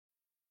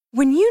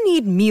When you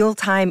need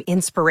mealtime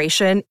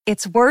inspiration,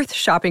 it's worth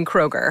shopping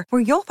Kroger,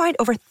 where you'll find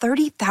over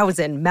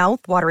 30,000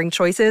 mouth-watering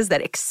choices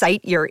that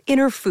excite your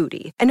inner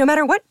foodie. And no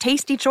matter what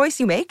tasty choice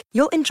you make,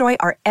 you'll enjoy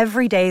our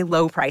everyday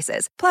low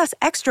prices, plus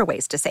extra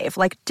ways to save,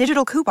 like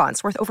digital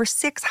coupons worth over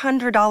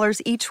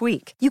 $600 each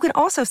week. You can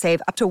also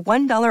save up to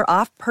 $1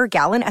 off per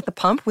gallon at the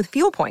pump with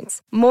fuel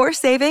points. More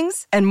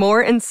savings and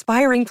more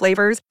inspiring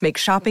flavors make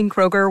shopping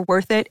Kroger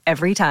worth it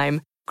every time.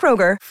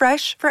 Kroger,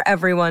 fresh for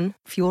everyone.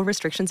 Fuel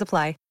restrictions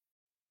apply.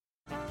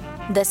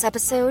 This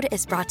episode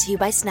is brought to you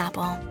by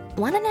Snapple.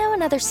 Want to know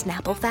another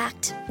Snapple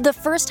fact? The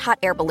first hot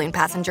air balloon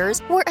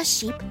passengers were a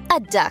sheep, a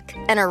duck,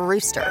 and a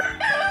rooster.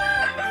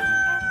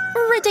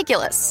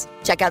 Ridiculous.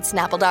 Check out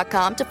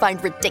Snapple.com to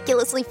find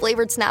ridiculously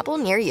flavored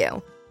Snapple near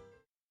you.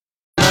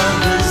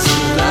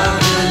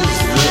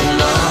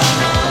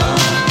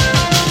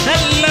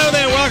 Hello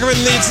there, welcome.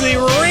 It's the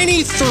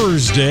rainy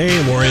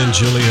Thursday. Maureen and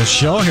Julia's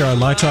show here on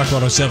My Talk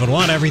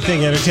 1071,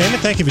 Everything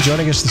Entertainment. Thank you for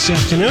joining us this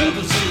afternoon.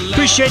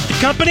 Appreciate the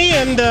company,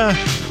 and I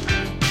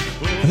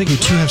think you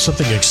two have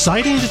something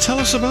exciting to tell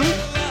us about.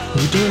 Are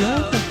we doing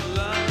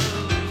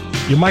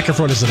that? Your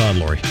microphone isn't on,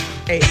 Lori.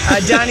 Hey,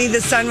 Donnie, the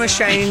sun was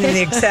shining in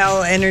the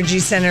Xcel Energy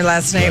Center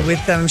last night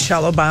with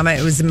Michelle Obama.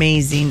 It was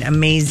amazing,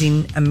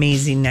 amazing,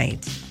 amazing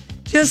night.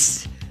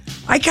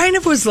 I kind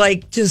of was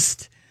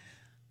just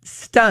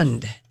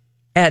stunned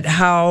at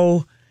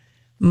how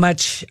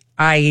much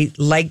I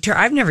liked her.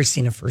 I've never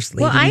seen a first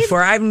lady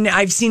before.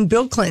 I've seen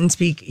Bill Clinton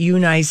speak. You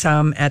and I saw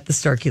him at the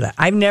Starkey Lab.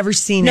 I've never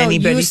seen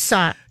anybody. You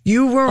saw.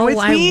 You were with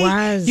me?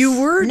 I was.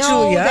 You were,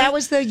 no, Julia. that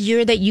was the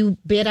year that you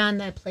bid on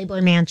the Playboy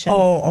Mansion.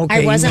 Oh,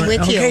 okay. I wasn't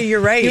with you. Okay, you're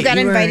right. You got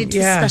invited to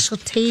a special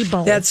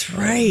table. That's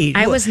right.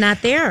 I was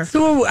not there.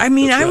 So, I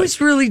mean, I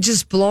was really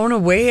just blown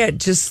away at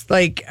just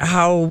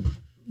how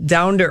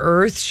down to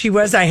earth she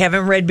was. I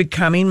haven't read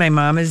Becoming. My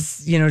mom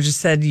has, just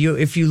said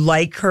if you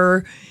like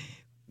her,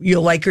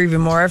 you'll like her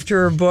even more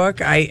after her book.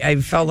 I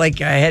felt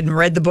like I hadn't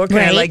read the book, and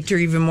I liked her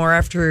even more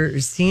after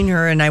seeing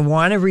her, and I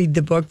want to read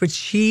the book, but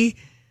she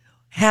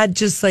had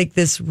just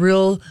this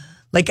real,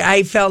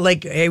 I felt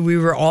like we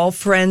were all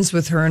friends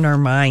with her in our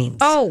minds.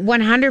 Oh,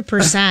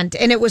 100%.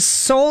 And it was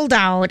sold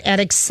out at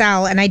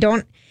Xcel, and I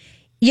don't,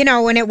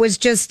 and it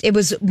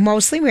was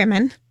mostly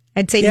women.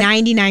 I'd say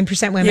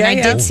 99% women.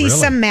 I did see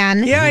some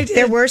men. Yeah, I did.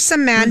 There were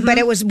some men, but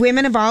it was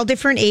women of all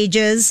different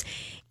ages.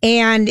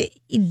 And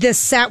the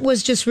set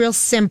was just real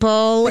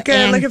simple. Like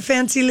a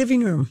fancy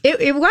living room.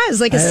 It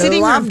was like a sitting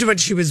room. I loved what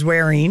she was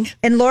wearing.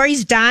 And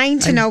Lori's dying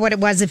to know what it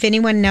was, if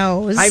anyone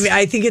knows.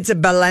 I think it's a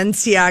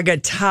Balenciaga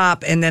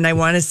top. And then I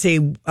want to say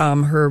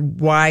her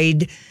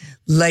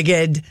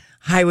wide-legged,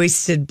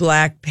 high-waisted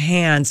black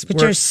pants.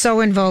 Which are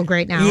so in vogue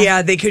right now.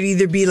 Yeah, they could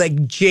either be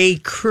like J.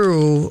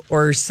 Crew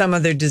or some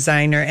other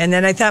designer. And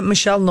then I thought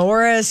Michelle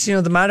Norris,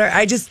 the model.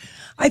 I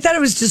thought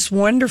it was just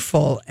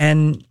wonderful.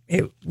 And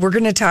we're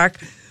going to talk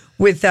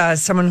with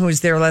someone who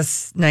was there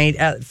last night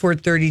at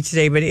 4:30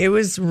 today, but it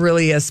was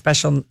really a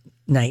special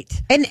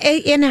night. And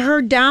in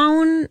her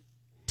down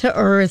to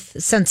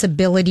earth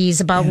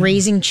sensibilities about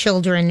raising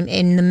children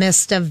in the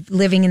midst of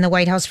living in the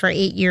White House for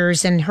 8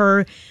 years, and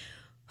her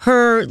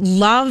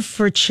love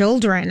for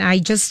children, I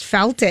just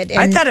felt it. And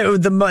I thought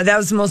that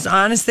was the most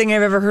honest thing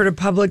I've ever heard a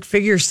public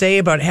figure say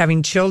about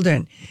having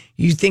children.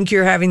 You think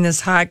you're having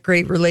this hot,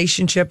 great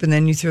relationship, and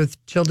then you throw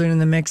children in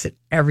the mix, and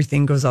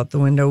everything goes out the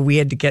window. We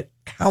had to get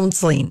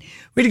counseling.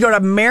 We had to go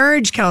to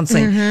marriage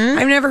counseling.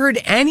 I've never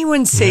heard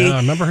anyone say I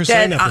remember her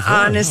saying that before.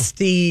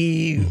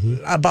 Honesty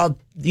about,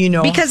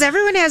 because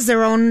everyone has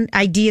their own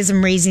ideas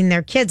in raising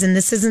their kids, and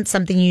this isn't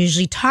something you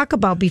usually talk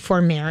about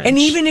before marriage. And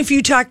even if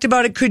you talked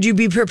about it, could you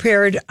be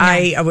prepared? No.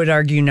 I would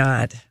argue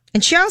not.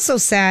 And she also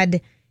said,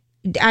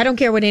 I don't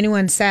care what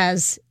anyone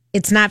says,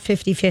 it's not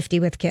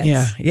 50-50 with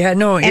kids. Yeah,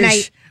 no.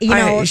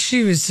 And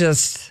she was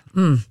just...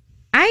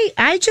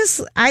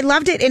 I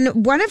loved it.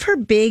 And one of her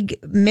big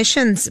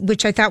missions,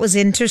 which I thought was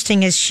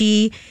interesting, is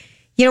she,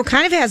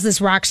 kind of has this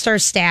rock star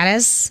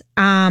status.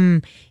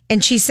 And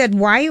she said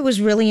why it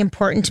was really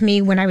important to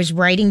me when I was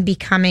writing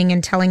Becoming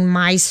and telling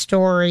my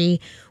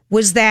story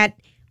was that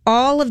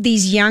all of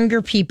these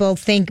younger people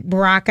think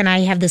Barack and I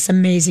have this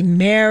amazing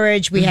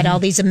marriage. We had all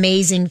these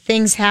amazing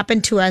things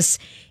happen to us.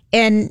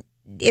 And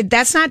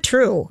that's not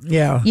true.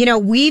 Yeah.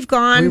 We've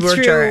gone through,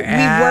 we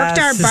worked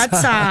our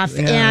butts off.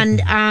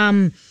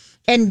 Yeah.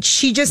 And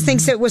she just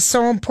thinks it was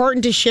so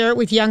important to share it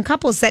with young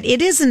couples that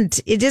it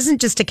isn't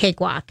just a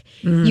cakewalk.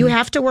 You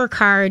have to work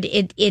hard.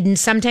 And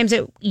sometimes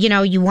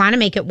you want to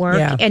make it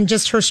work, and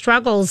just her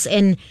struggles.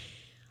 And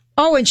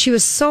she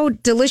was so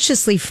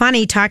deliciously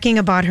funny talking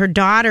about her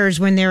daughters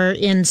when they're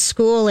in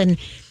school, and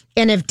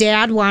if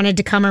dad wanted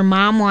to come or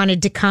mom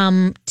wanted to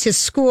come to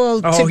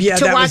school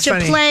to watch a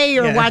play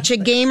or watch a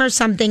game or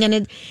something.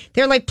 And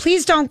they're like,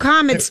 please don't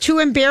come. It's too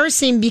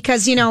embarrassing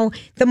because, the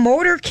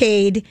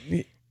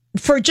motorcade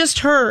for just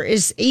her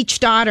each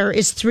daughter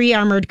is 3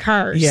 armored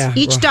cars. Yeah,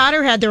 each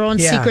daughter had their own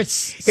secret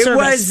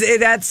service.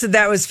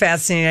 That was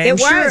fascinating. I'm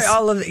sure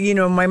all of,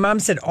 my mom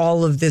said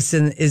all of this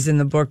is in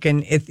the book,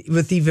 and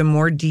with even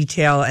more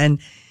detail. And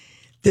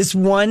this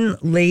one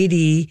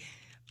lady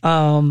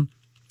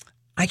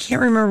I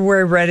can't remember where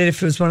I read it,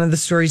 if it was one of the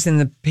stories in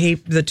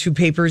the two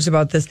papers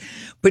about this,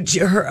 but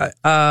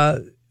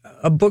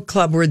a book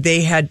club where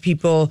they had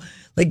people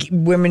like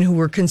women who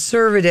were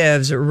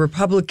conservatives or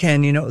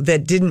Republican,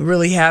 that didn't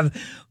really have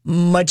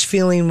much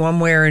feeling one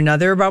way or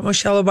another about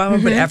Michelle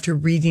Obama, but after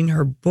reading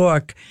her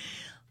book,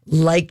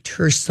 liked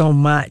her so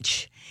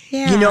much.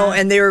 Yeah.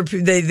 And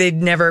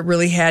they'd never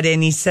really had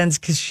any sense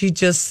because she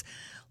just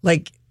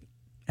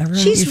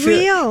she's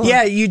real.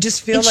 Yeah, you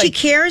just feel and like she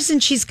cares,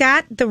 and she's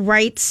got the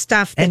right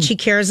stuff that she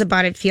cares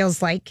about. It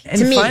feels like and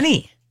to me.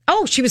 Funny.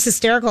 Oh, she was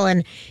hysterical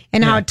and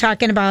how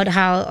talking about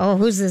how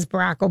who's this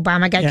Barack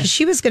Obama guy? Because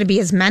she was going to be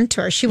his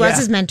mentor. She was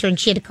his mentor, and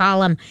she had to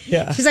call him.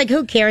 Yeah. She's like,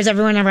 who cares?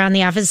 Everyone around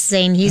the office is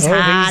saying he's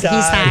hot. He's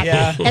hot.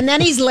 Yeah. And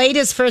then he's late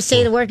his first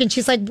day to work, and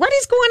she's like, what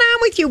is going on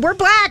with you? We're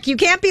black. You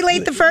can't be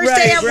late the first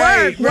day at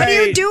work. What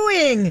are you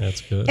doing? That's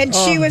good. And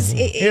she was.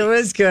 It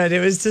was good. It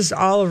was just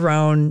all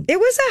around. It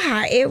was a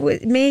high.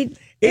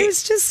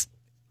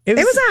 It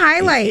was a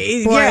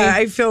highlight. Boy. Yeah,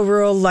 I feel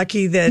real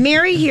lucky that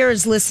Mary here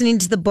is listening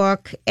to the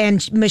book,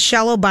 and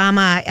Michelle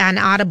Obama on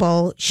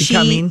Audible.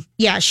 Coming?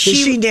 Yeah, Does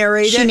she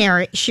narrate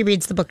it? She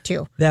reads the book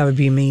too. That would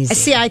be amazing.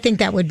 See, I think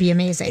that would be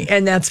amazing,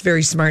 and that's a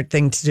very smart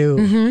thing to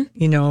do.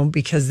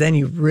 Because then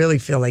you really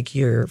feel like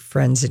you're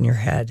friends in your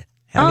head,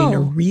 having to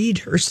read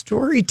her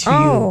story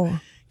to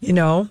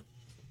you.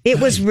 It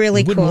was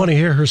really cool. You wouldn't want to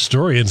hear her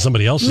story in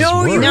somebody else's words.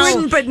 No, you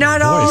wouldn't, but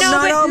not all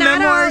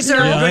memoirs are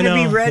going to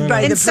be read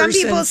by the person. And some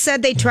people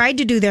said they tried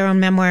to do their own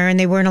memour and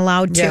they weren't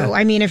allowed to. Yeah.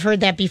 I mean, I've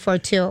heard that before,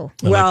 too.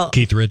 Like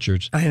Keith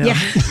Richards. I know. Yeah.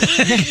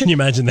 Can you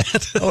imagine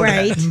that?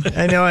 Right.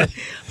 I know it.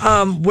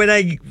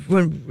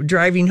 When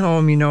driving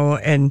home,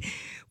 and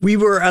we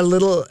were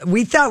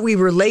we thought we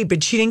were late,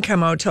 but she didn't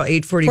come out till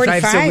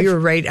 8:45, so we were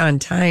right on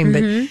time.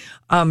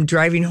 But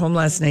driving home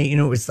last night,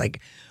 it was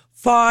like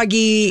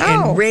foggy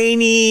and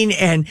raining,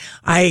 and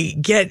I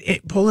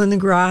pull in the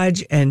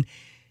garage, and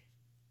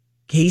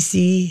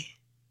Casey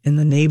and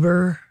the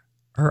neighbor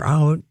are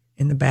out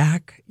in the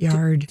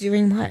backyard.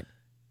 Doing what?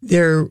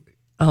 They're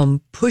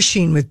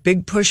pushing with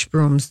big push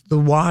brooms the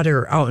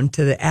water out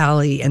into the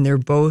alley, and they're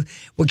both,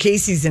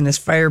 Casey's in his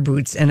fire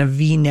boots and a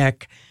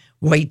V-neck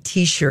white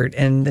T-shirt,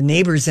 and the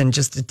neighbor's in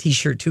just a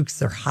T-shirt too because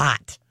they're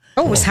hot.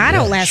 Oh, it was hot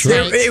out last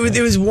night.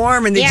 It was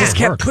warm, and they just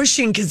kept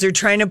pushing because they're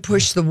trying to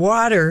push the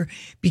water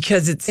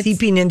because it's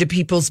seeping into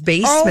people's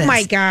basements. Oh,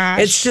 my gosh.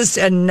 It's just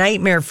a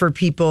nightmare for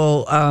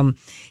people,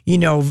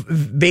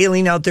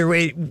 bailing out their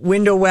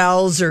window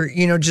wells or,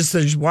 just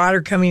there's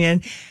water coming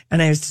in.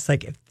 And I was just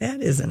like, if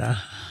that isn't a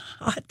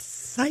hot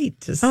sight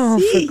to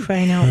see. For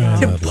crying out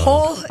loud. To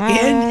pull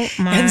in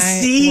and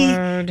see.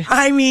 Word.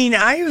 I mean,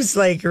 I was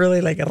like,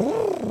 really like,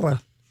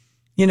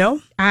 you are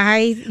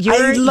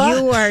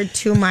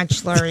too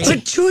much, Lori.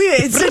 But Julia,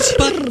 it's such a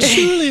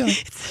manly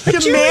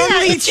it's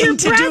your thing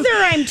to brother do.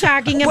 I'm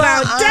talking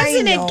about.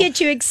 Doesn't it get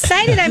you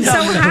excited? I'm so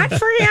hot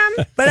for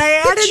him. But I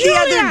added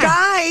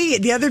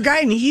the other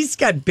guy, and he's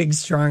got big,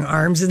 strong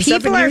arms and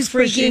stuff. People are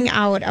freaking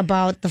out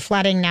about the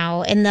flooding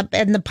now and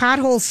the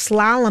pothole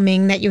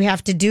slaloming that you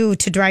have to do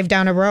to drive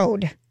down a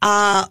road.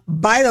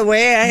 By the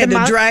way, I had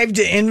to drive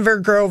to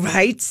Inver Grove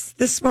Heights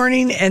this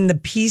morning, and the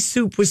pea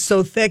soup was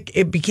so thick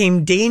it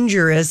became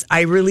dangerous.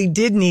 I really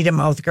did need a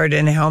mouth guard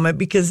and a helmet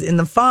because in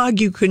the fog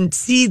you couldn't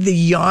see the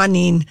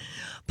yawning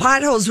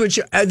potholes, which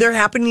they're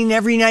happening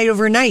every night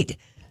overnight.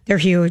 They're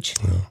huge.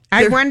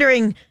 I'm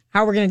wondering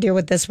how we're going to deal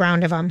with this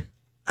round of them.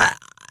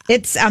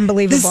 It's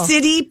unbelievable. The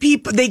city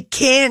people, they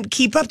can't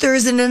keep up. There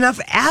isn't enough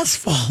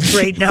asphalt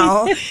right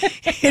now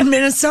in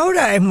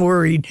Minnesota. I'm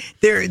worried.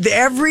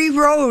 Every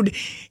road,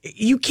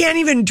 you can't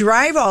even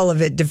drive all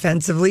of it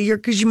defensively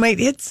because you might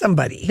hit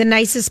somebody. The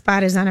nicest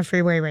spot is on a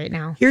freeway right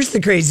now. Here's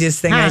the craziest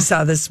thing I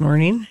saw this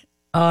morning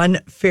on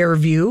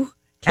Fairview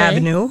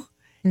Avenue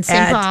in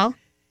St. Paul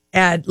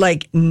at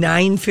like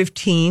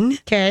 9:15.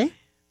 Okay.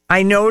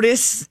 I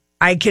notice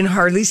I can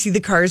hardly see the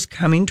cars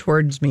coming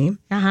towards me.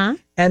 Uh-huh.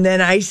 And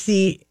then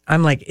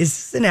I'm like, is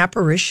this an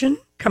apparition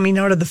coming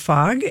out of the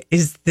fog?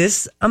 Is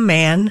this a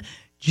man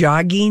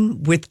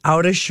jogging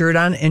without a shirt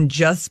on and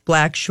just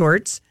black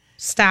shorts?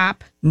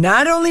 Stop.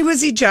 Not only was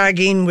he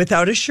jogging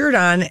without a shirt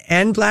on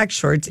and black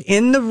shorts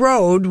in the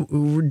road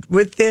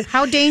with the...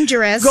 How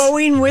dangerous.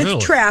 Going with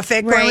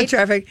traffic.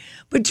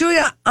 But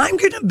Julia, I'm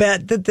going to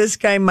bet that this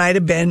guy might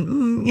have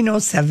been,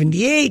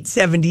 78,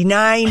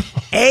 79,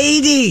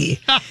 80.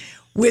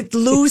 With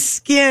loose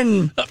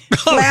skin,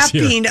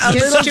 flapping a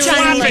little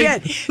tiny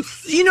bit.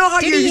 You know how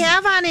Did he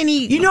have on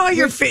any? You know how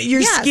you're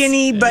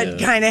skinny, but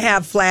kind of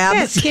have flab.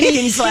 Yeah,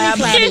 skinny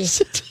flabby.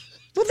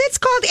 Well, that's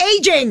called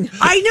aging.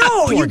 I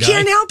know. You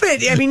can't help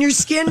it. I mean, your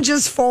skin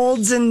just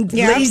folds and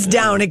lays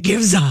down. It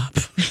gives up.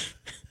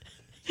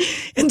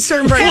 In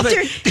certain parts,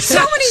 after so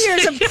many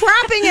years of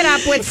propping it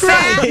up with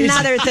fat and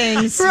other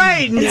things,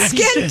 right? And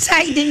skin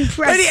tightening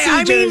procedures.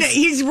 I mean,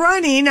 he's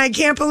running. I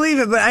can't believe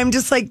it, but I'm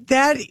just like,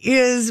 that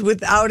is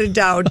without a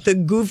doubt the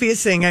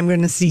goofiest thing I'm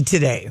going to see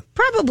today.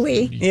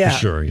 Probably, yeah.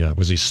 Sure, yeah.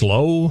 Was he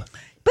slow?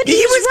 But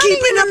he was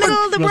keeping up in the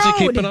middle of the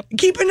road.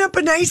 Keeping up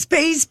a nice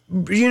pace,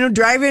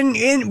 driving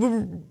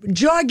in,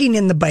 jogging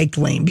in the bike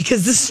lane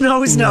because the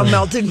snow is now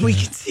melted and we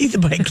can see the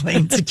bike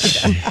lanes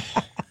again.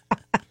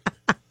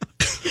 But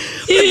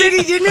then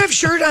he didn't have a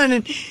shirt on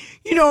and,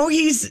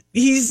 he's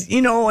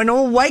an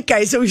old white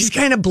guy, so he's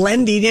kind of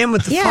blending in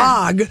with the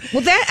fog.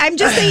 Well, I'm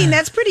just saying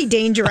that's pretty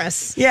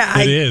dangerous. Yeah,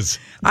 it is.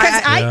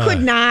 Because I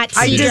could not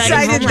see I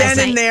decided then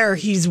and there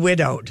he's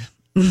widowed.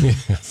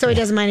 So he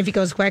doesn't mind if he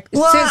goes quick.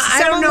 Well, so I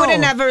don't someone know. would have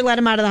never let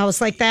him out of the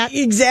house like that.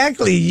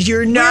 Exactly.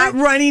 You're not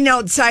running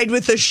outside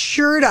with a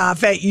shirt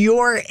off at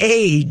your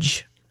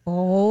age.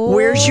 Oh,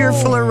 where's your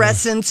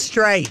fluorescent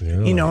stripe?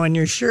 On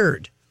your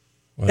shirt.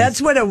 Well,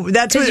 that's what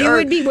you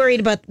would be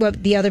worried about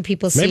what the other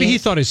people see. Maybe he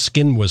thought his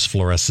skin was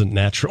fluorescent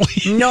naturally.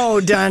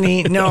 No,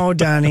 Donnie.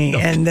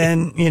 And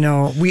then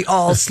we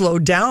all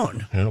slowed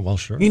down. Yeah, well,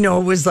 sure.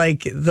 It was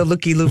like the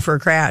looky-loo for a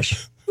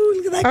crash. Ooh,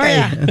 look at that guy.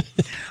 Yeah.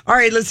 All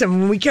right, listen,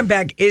 when we come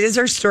back, it is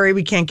our story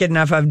we can't get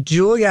enough of.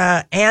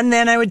 Julia, and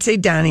then I would say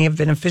Donnie have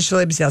been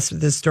officially obsessed with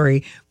this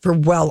story for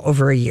well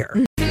over a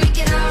year.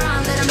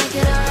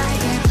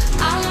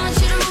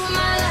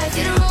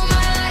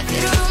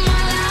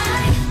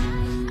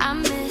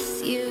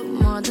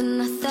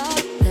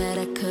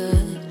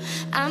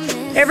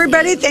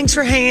 Everybody, thanks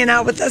for hanging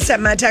out with us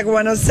at My Talk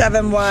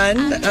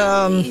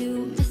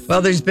 107.1.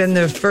 Well, there's been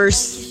the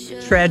first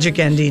tragic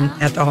ending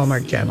at the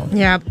Hallmark Channel.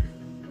 Yep.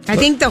 I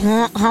think the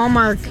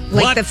Hallmark,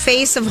 the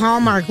face of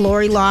Hallmark,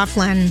 Lori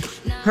Loughlin,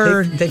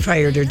 they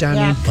fired her, Donnie.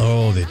 Yeah.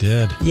 Oh, they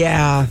did?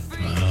 Yeah.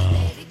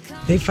 Wow.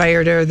 They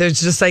fired her.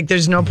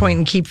 There's no point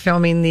in keep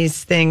filming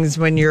these things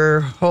when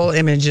your whole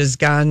image is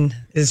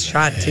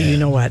shot to you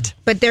know what.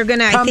 But they're going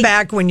to come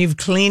back when you've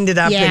cleaned it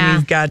up and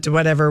you've got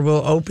whatever.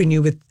 We'll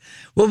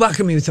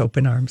welcome you with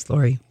open arms,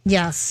 Lori.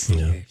 Yes.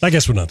 Yeah. I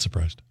guess we're not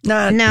surprised.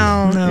 No,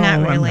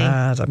 not really.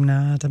 I'm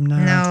not.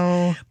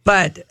 No.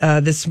 But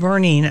this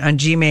morning on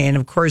GMA, and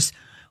of course,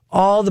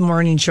 all the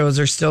morning shows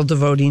are still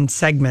devoting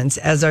segments,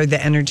 as are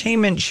the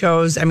entertainment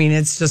shows. I mean,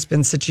 it's just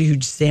been such a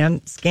huge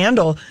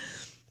scandal.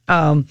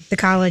 The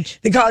college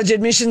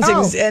admissions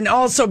things, and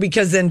also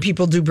because then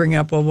people do bring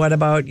up, well, what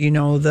about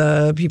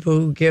the people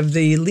who give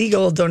the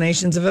legal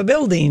donations of a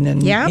building,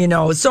 and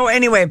so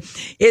anyway,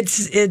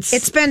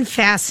 it's been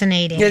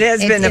fascinating. It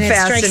has been a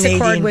fascinating. It strikes a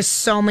chord with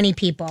so many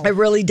people. It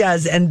really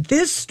does, and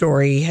this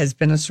story has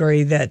been a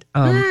story that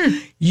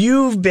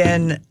you've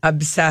been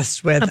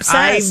obsessed with.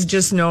 I've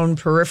just known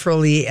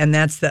peripherally, and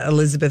that's the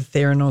Elizabeth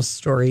Theranos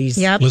stories.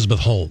 Yep, Elizabeth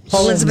Holmes.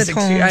 Elizabeth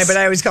Holmes. But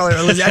I always call her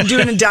Elizabeth. I'm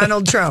doing a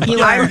Donald Trump.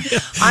 You are.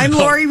 I'm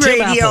Lori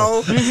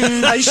Radio.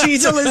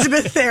 She's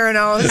Elizabeth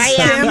Theranos. I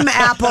am. Tim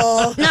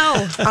Apple.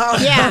 No.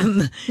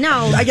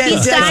 No. I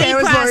guess I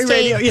was Lori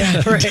Radio.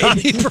 Yeah, right.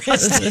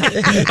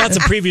 That's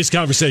a previous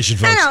conversation,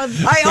 folks.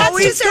 I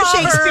always call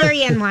her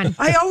Shakespearean one.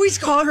 I always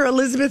call her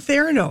Elizabeth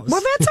Theranos.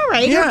 Well, that's all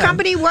right. Her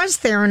company was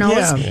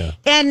Theranos. Yeah.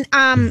 And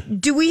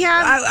do we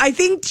have... I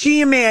think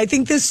GMA, I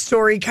think this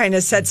story kind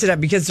of sets it up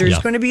because there's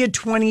going to be a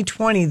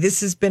 2020.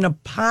 This has been a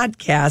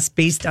podcast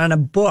based on a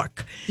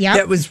book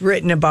that was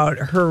written about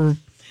her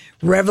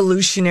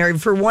revolutionary.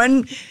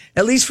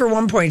 At least for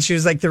one point, she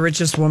was like the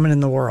richest woman in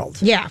the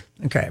world. Yeah.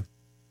 Okay.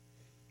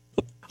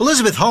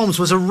 Elizabeth Holmes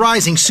was a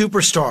rising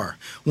superstar,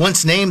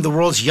 once named the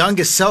world's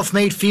youngest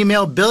self-made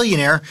female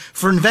billionaire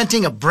for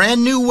inventing a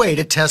brand new way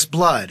to test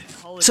blood.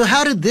 So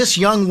how did this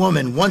young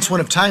woman, once one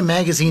of Time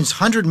magazine's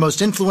 100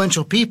 most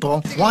influential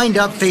people, wind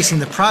up facing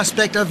the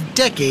prospect of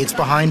decades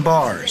behind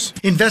bars?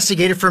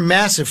 Investigated for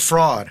massive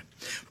fraud.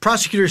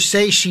 Prosecutors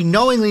say she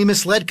knowingly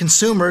misled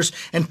consumers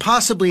and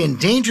possibly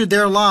endangered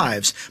their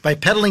lives by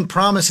peddling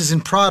promises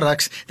and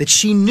products that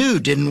she knew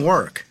didn't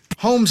work.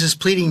 Holmes is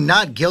pleading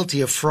not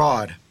guilty of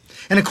fraud.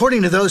 And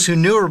according to those who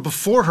knew her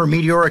before her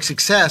meteoric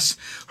success,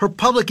 her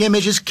public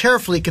image is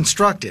carefully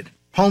constructed.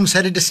 Holmes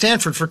headed to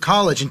Stanford for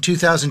college in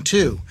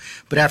 2002,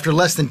 but after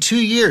less than 2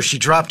 years, she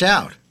dropped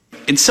out.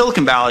 In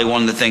Silicon Valley,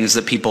 one of the things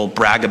that people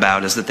brag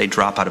about is that they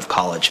drop out of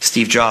college.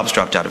 Steve Jobs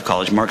dropped out of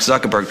college. Mark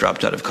Zuckerberg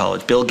dropped out of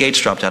college. Bill Gates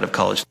dropped out of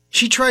college.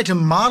 She tried to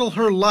model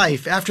her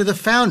life after the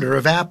founder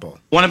of Apple.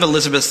 One of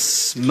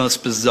Elizabeth's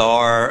most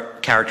bizarre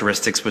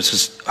characteristics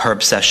was her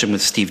obsession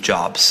with Steve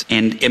Jobs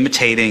and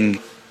imitating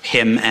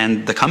him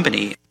and the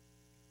company.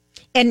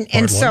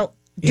 And so,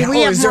 do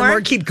we have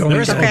more? Keep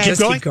going.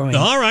 Keep going.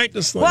 All right,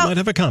 might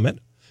have a comment.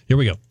 Here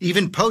we go.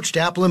 Even poached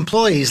Apple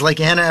employees like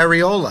Anna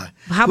Areola.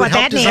 How about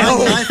that name?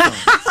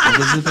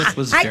 Elizabeth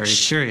was very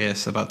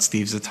curious about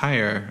Steve's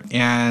attire,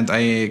 and I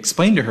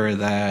explained to her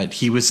that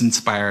he was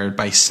inspired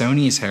by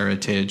Sony's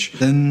heritage.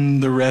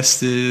 Then the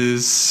rest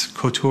is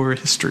couture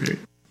history.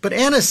 But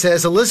Anna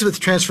says Elizabeth's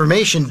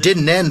transformation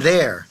didn't end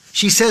there.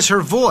 She says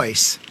her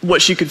voice.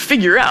 What she could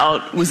figure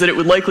out was that it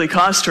would likely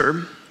cost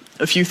her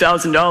a few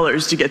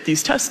 $1,000s to get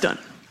these tests done.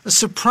 A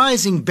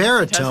surprising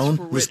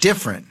baritone was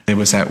different. It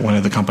was at one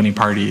of the company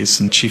parties,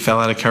 and she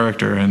fell out of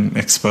character and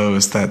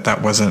exposed that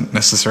that wasn't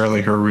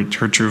necessarily her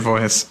true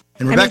voice.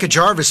 And Rebecca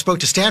Jarvis spoke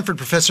to Stanford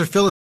professor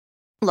Phil.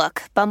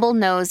 Look, Bumble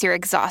knows you're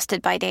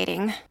exhausted by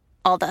dating.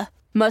 All the,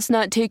 must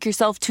not take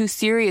yourself too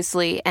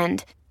seriously,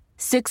 and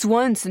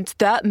 6'1" since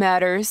that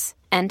matters.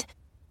 And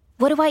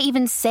what do I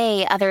even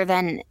say other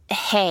than,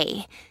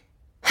 hey?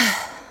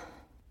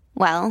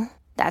 Well,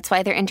 that's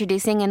why they're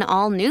introducing an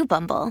all-new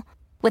Bumble,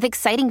 with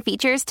exciting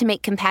features to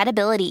make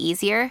compatibility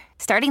easier,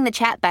 starting the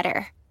chat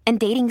better, and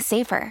dating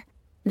safer.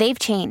 They've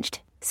changed,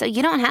 so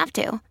you don't have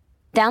to.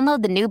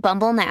 Download the new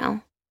Bumble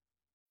now.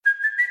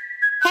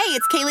 Hey,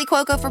 it's Kaylee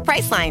Cuoco for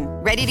Priceline.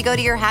 Ready to go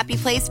to your happy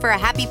place for a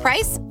happy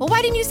price? Well,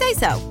 why didn't you say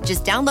so?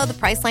 Just download the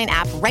Priceline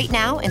app right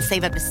now and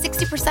save up to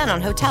 60%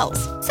 on hotels.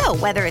 So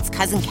whether it's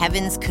Cousin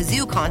Kevin's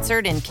Kazoo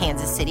Concert in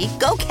Kansas City,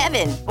 go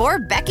Kevin, or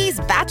Becky's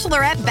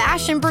Bachelorette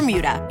Bash in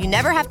Bermuda, you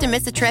never have to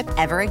miss a trip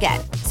ever again.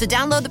 So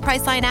download the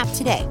Priceline app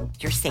today.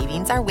 Your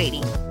savings are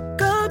waiting.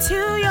 Go to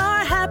your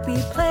happy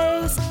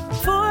place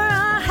for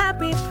a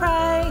happy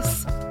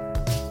price.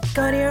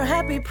 Go to your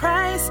happy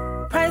price,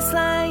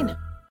 Priceline.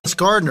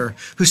 Gardner,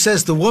 who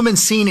says the woman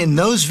seen in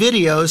those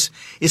videos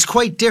is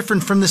quite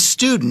different from the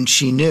student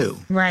she knew.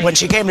 Right. When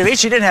she came to me,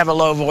 she didn't have a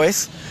low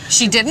voice.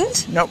 She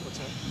didn't? Nope.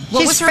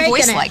 What was her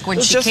voice like when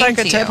she came to you? It was just like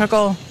a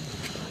typical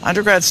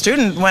undergrad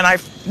student. When I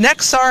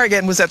next saw her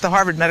again was at the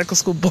Harvard Medical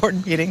School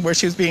board meeting where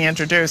she was being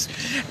introduced.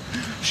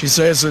 She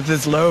says with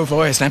this low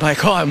voice, and I'm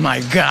like, oh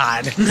my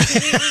God. Baker. And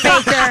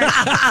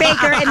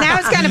now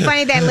it's kind of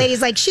funny that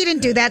lady's like, she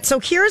didn't do that. So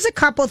here's a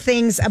couple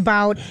things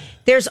about,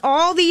 there's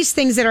all these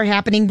things that are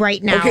happening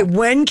right now. Okay,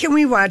 when can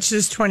we watch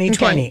this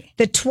 2020? Okay.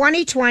 The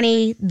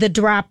 2020, The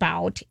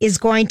Dropout, is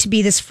going to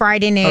be this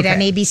Friday night on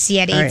ABC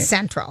at 8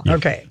 Central.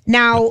 Okay.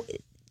 Now,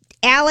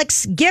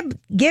 Alex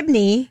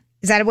Gibney,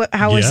 is that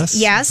how it was?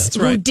 Yes,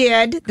 who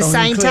did the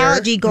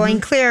Scientology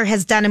Going Clear,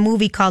 has done a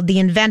movie called The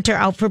Inventor,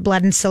 Out for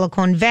Blood in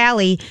Silicon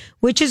Valley,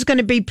 which is going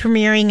to be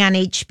premiering on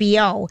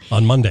HBO.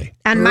 On Monday.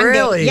 On Monday,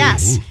 really?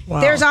 yes.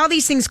 Wow. There's all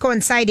these things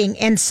coinciding.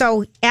 And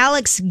so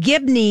Alex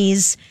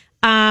Gibney's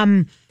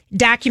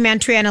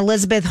documentary on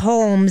Elizabeth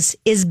Holmes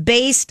is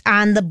based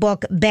on the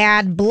book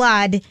Bad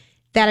Blood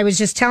that I was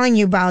just telling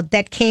you about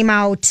that came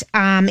out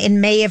in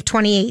May of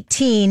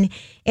 2018.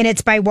 And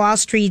it's by Wall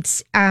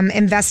Street's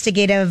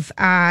investigative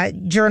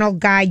journal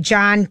guy,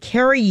 John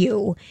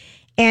Carreyrou.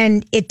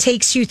 And it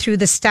takes you through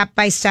the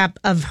step-by-step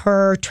of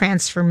her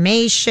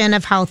transformation,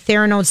 of how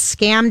Theranos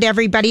scammed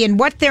everybody. And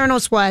what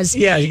Theranos was,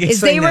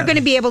 is they were going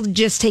to be able to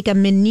just take a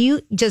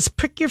minute, just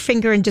prick your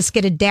finger and just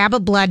get a dab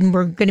of blood, and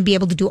we're going to be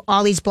able to do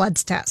all these blood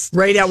tests.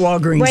 Right at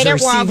Walgreens Right or at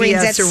Walgreens,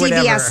 CVS at or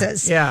whatever.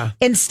 CVS's. Yeah.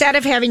 Instead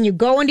of having you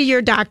go into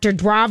your doctor,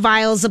 draw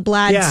vials of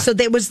blood. Yeah. So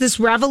there was this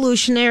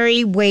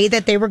revolutionary way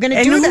that they were going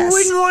to do this. And this. who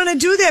wouldn't want to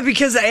do that?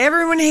 Because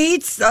everyone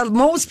hates,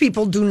 most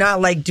people do not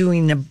like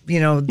doing the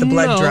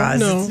blood draws.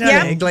 No. It's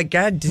not like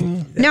God.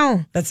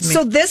 No. That's me.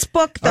 So this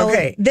book, though,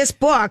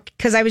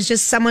 because I was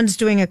just, someone's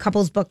doing a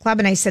couples book club,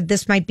 and I said,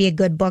 this might be a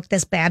good book,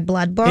 this Bad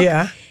Blood book.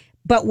 Yeah.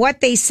 But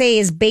what they say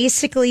is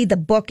basically the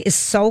book is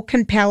so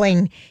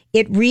compelling,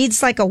 it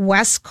reads like a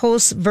West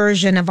Coast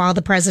version of All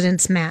the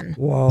President's Men.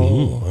 Whoa.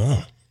 Ooh,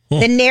 wow.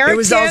 The narrative. It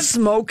was all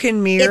smoke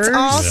and mirrors. It's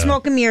all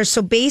smoke and mirrors.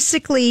 So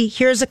basically,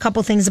 here's a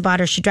couple things about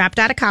her. She dropped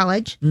out of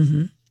college.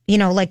 Mm-hmm. You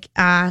know, like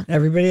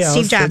everybody else.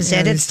 Steve Jobs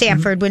did at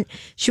Stanford. When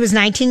she was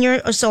 19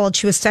 years old,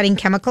 she was studying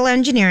chemical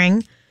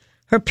engineering.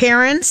 Her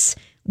parents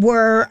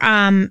were...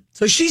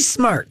 so she's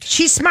smart.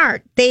 She's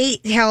smart.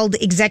 They held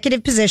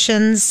executive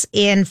positions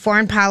in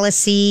foreign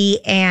policy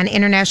and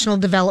international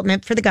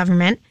development for the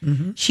government.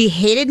 Mm-hmm. She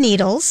hated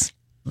needles.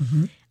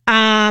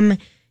 Mm-hmm.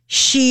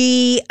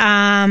 She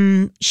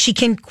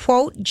can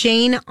quote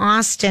Jane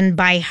Austen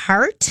by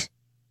heart.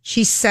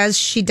 She says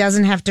she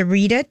doesn't have to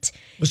read it.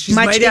 Well, she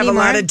might have a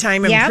lot of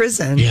time in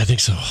prison. Yeah, I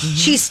think so.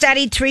 She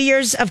studied 3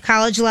 years of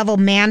college level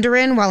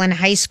Mandarin while in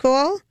high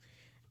school.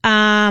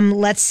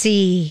 Let's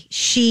see.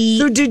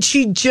 So did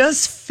she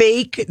just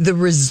fake the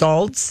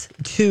results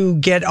to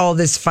get all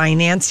this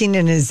financing?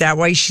 And is that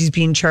why she's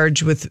being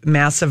charged with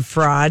massive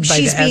fraud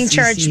by the SEC? She's being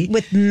charged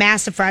with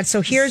massive fraud.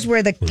 So here's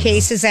where the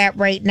case is at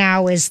right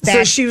now is that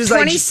so she was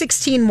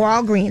 2016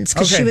 Walgreens,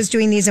 because she was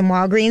doing these in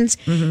Walgreens,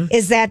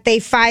 is that they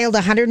filed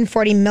a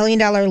 $140 million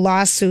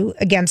lawsuit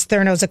against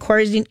Theranos,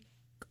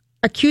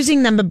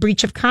 accusing them of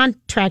breach of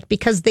contract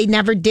because they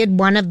never did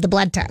one of the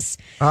blood tests.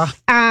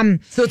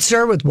 So it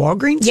started with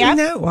Walgreens doing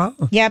that? Wow.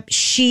 Yep.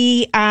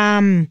 She,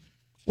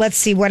 let's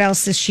see, what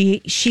else is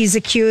she's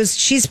accused.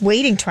 She's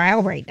waiting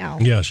trial right now.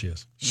 Yeah, she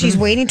is. She's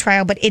waiting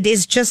trial, but it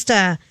is just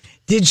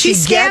she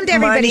scammed get everybody.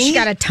 money? She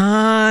got a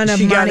ton of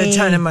money. She got a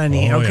ton of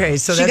money. Okay,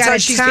 so that's how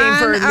she's paying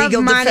for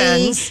legal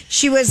defense.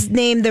 She was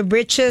named the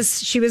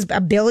richest. She was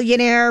a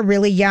billionaire,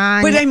 really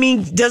young. But I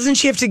mean, doesn't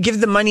she have to give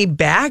the money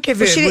back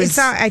if it was?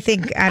 I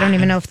don't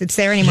even know if it's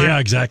there anymore. Yeah,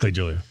 exactly,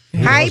 Julia.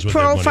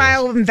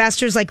 High-profile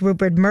investors like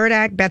Rupert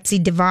Murdoch, Betsy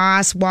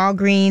DeVos,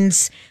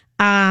 Walgreens.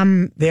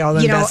 They all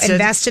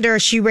invested her.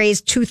 She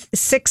raised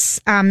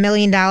 $6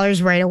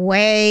 million right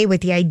away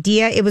with the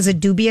idea. It was a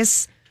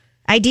dubious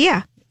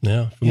idea.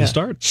 Yeah, from the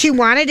start. She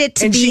wanted it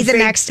to be the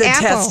next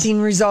Apple.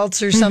 Testing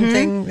results or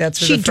something.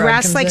 That's where she the fraud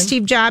dressed comes like in.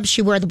 Steve Jobs.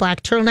 She wore the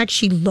black turtleneck.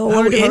 She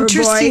lowered her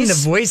interesting, voice.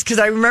 the voice, because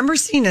I remember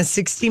seeing a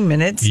 60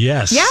 Minutes.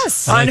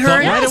 Yes. on her.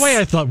 Right away,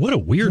 I thought, what a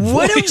weird voice.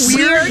 What a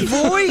weird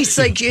voice.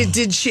 Like,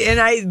 did she?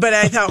 But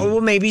I thought,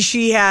 well, maybe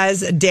she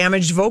has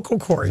damaged vocal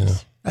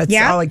cords. That's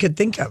all I could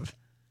think of.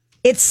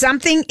 It's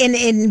something,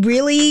 and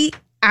really,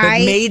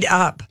 made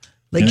up.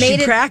 Like Made she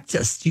it-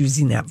 practiced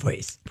using that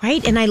voice.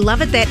 Right, and I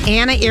love it that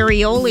Anna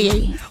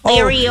Areola.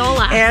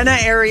 Anna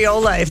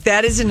Areola. If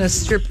that isn't a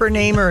stripper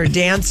name or a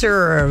dancer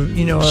or a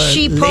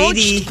She lady.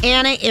 poached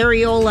Anna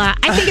Areola.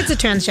 I think it's a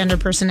transgender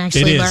person,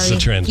 actually. It is Larry. a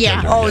transgender.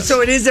 Yeah. Oh, so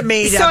it is a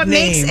made So up it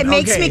makes name.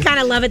 makes me kind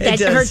of love it that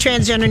her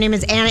transgender name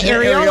is Anna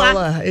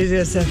Areola. It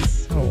is.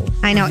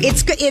 I know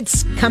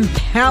it's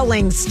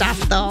compelling stuff,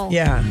 though.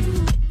 Yeah.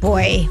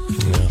 Boy.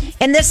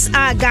 And this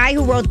guy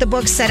who wrote the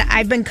book said,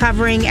 I've been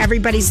covering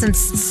everybody since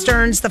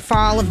Stearns, the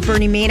fall of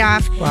Bernie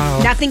Madoff.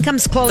 Wow. Nothing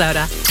comes close.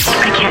 I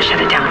can't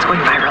shut it down. It's going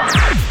viral.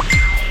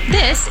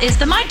 This is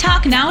the My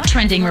Talk Now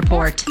trending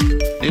report.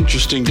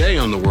 Interesting day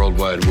on the World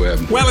Wide Web.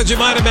 Well, as you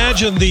might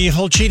imagine, the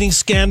whole cheating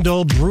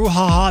scandal,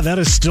 brouhaha, that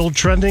is still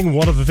trending.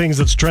 One of the things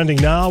that's trending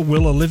now,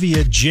 will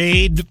Olivia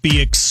Jade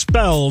be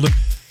expelled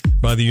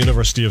by the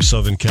University of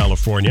Southern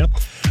California?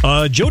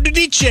 Joe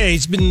Giudice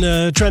has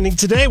been trending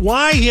today.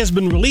 Why? He has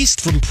been released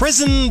from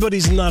prison, but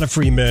he's not a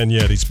free man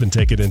yet. He's been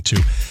taken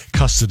into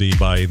custody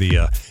by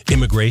the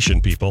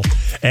immigration people.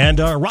 And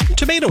Rotten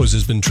Tomatoes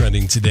has been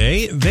trending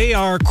today. They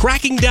are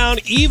cracking down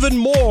even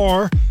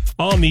more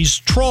on these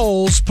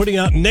trolls, putting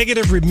out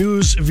negative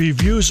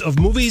reviews of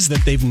movies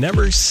that they've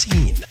never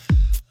seen.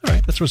 All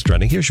right, that's what's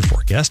trending. Here's your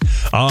forecast.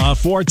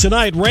 For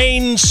tonight,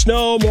 rain,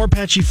 snow, more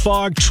patchy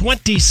fog,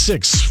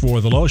 26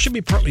 for the low. Should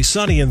be partly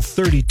sunny and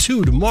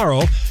 32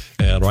 tomorrow.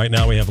 And right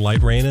now we have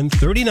light rain and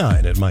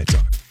 39 at My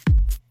Talk.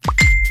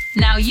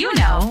 Now you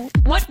know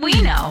what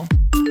we know.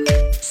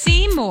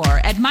 See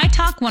more at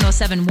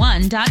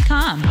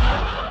mytalk1071.com.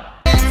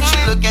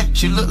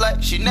 She look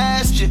like she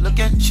nasty. She look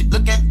like she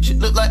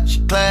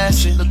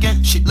classy. She look at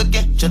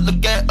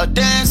her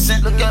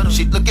dancing. Look at her,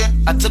 she looking.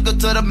 I took her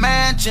to the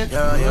mansion.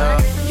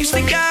 You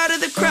stick out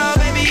of the crowd,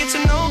 baby, it's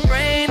a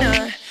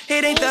no-brainer.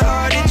 It ain't that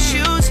hard to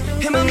choose.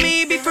 Him or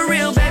me, be for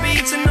real, baby,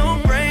 it's a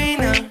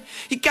no-brainer.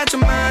 You got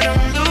your mind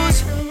on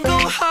loose. Go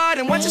hard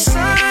and watch the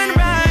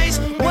sunrise.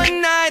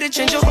 One night it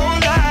change your whole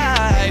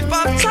life.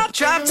 Pop top,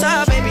 drop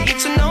top, baby,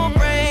 it's a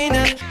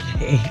no-brainer.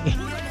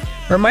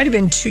 Or it might have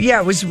been two. Yeah,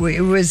 it was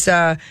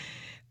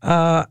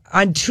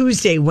on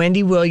Tuesday.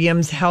 Wendy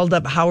Williams held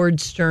up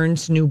Howard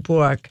Stern's new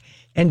book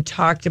and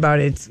talked about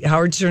it.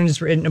 Howard Stern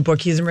has written a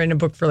book. He hasn't written a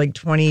book for like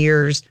 20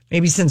 years,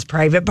 maybe since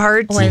Private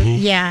Parts.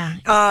 Yeah.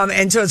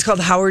 And so it's called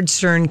Howard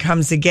Stern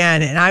Comes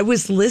Again. And I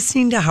was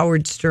listening to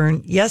Howard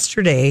Stern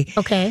yesterday.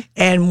 Okay.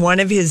 And one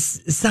of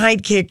his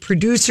sidekick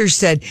producers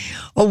said,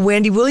 oh,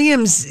 Wendy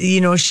Williams,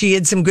 she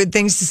had some good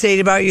things to say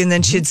about you, and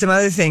then she had some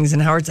other things.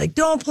 And Howard's like,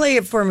 don't play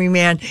it for me,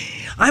 man.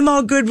 I'm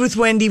all good with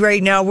Wendy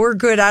right now. We're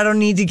good. I don't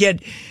need to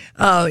get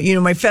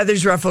my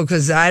feathers ruffled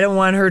because I don't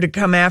want her to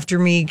come after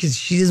me because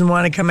she doesn't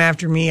want to come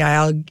after me.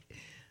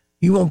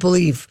 You won't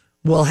believe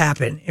will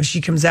happen if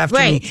she comes after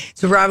me.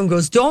 So Robin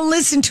goes, don't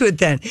listen to it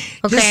then.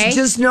 Okay.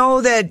 Just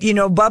know that,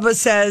 Bubba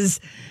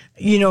says,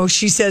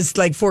 she says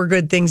like 4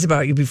 good things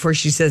about you before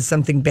she says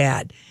something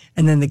bad.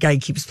 And then the guy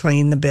keeps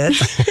playing the bit.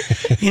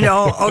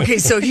 Okay,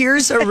 so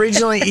here's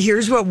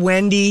what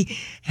Wendy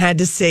had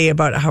to say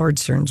about Howard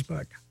Stern's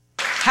book.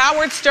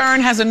 Howard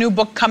Stern has a new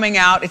book coming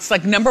out. It's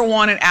like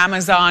 #1 at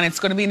Amazon. It's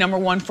going to be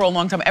 #1 for a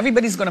long time.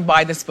 Everybody's going to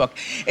buy this book.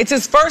 It's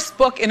his first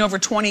book in over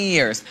 20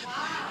 years.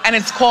 And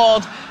it's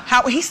called,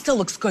 he still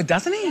looks good,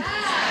 doesn't he?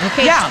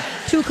 Okay. Yeah.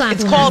 2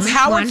 compliments. It's called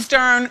Howard One.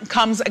 Stern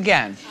Comes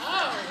Again.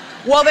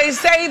 Well, they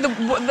say,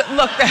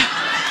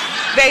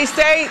 they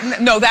say,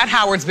 no, that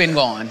Howard's been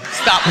gone.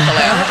 Stop with the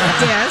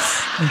laugh.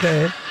 Yes.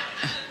 Okay.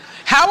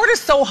 Howard is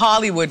so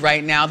Hollywood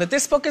right now that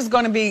this book is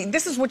going to be,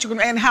 this is what you're going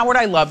to, and Howard,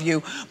 I love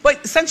you,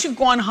 but since you've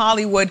gone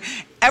Hollywood,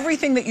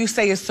 everything that you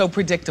say is so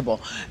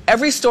predictable.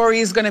 Every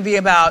story is going to be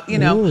about,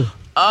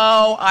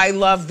 oh, I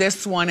love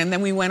this one, and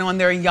then we went on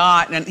their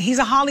yacht, and he's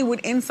a Hollywood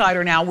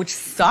insider now, which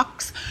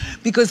sucks,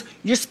 because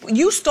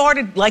you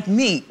started, like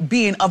me,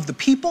 being of the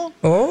people,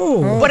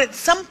 but at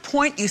some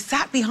point you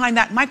sat behind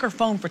that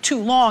microphone for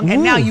too long,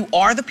 and now you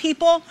are the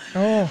people.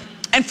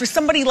 And for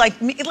somebody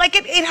like me,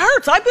 it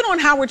hurts. I've been on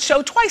Howard's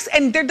show twice,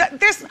 and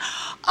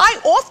I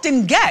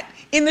often get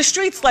in the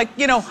streets like,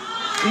 Wendy,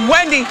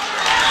 Wendy,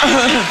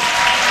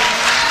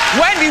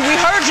 we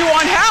heard you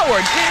on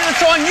Howard.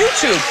 It's on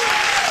YouTube,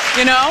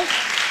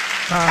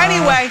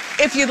 Anyway,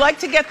 if you'd like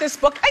to get this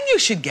book, and you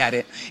should get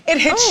it, it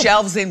hits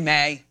shelves in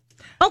May.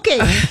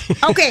 Okay.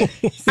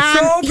 He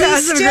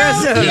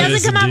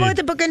hasn't come out with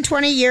a book in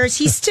 20 years.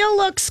 He still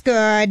looks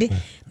good.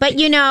 But,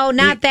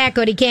 not that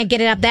good. He can't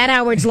get it up. That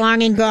Howard's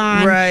long and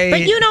gone. Right.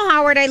 But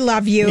Howard, I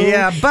love you.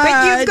 Yeah, but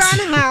you've gone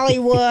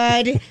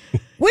Hollywood,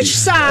 which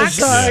sucks.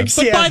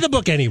 But buy the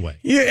book anyway.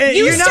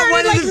 You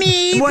started like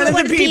me, one of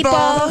the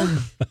people.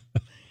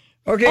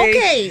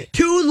 Okay.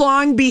 Too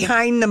long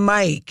behind the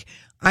mic.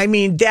 I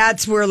mean,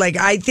 that's where, like,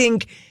 I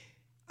think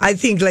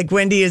like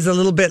Wendy is a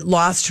little bit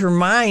lost her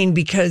mind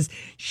because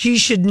she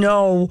should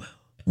know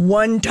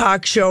one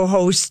talk show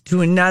host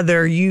to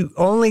another.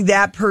 Only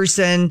that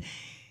person,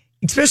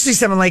 especially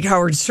someone like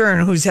Howard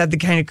Stern, who's had the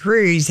kind of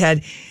career he's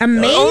had.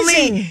 Amazing.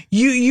 Only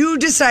you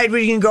decide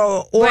when you can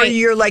go, or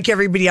you're like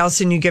everybody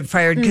else and you get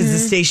fired because the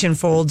station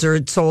folds or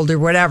it's sold or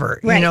whatever.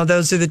 Right. You know,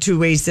 those are the two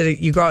ways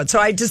that you go out. So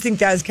I just think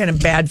that was kind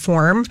of bad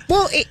form.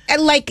 Well,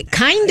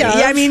 kind of.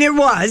 Yeah, I mean, it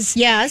was.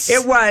 Yes.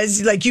 It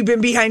was. Like, you've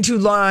been behind too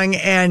long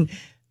and...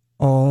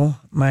 Oh,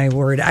 my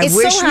word. I it's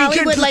wish so we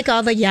Hollywood, could... like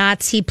all the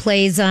yachts he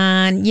plays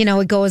on,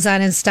 it goes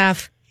on and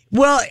stuff.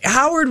 Well,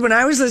 Howard, when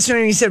I was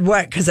listening, he said,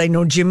 what? Because I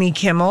know Jimmy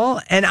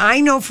Kimmel. And I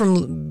know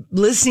from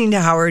listening to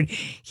Howard,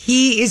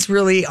 he is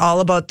really all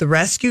about the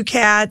rescue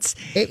cats.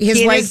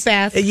 His wife,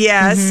 Beth.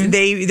 Yes.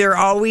 They're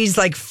always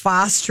like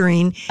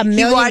fostering.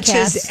 He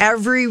watches cats.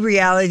 Every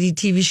reality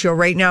TV show.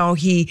 Right now,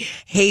 he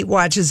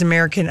watches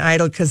American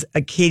Idol because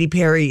Katy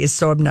Perry is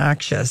so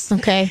obnoxious.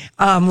 Okay.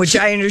 Which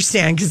I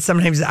understand because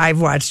sometimes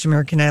I've watched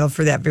American Idol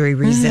for that very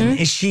reason.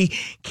 She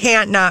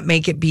can't not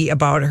make it be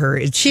about her.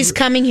 She's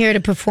coming here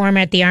to perform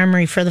at the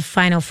Armory for the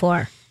Final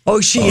Four. Oh,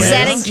 she is?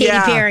 Zed and Katy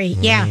Perry.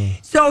 Yeah.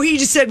 So he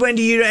just said,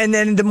 Wendy, and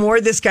then the more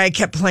this guy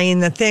kept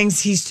playing the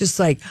things, he's just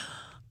like,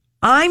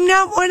 I'm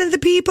not one of the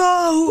people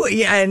who,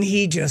 and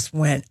he just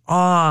went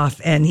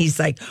off. And he's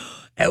like,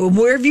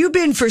 where have you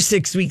been for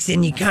 6 weeks?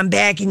 And you come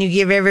back and you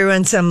give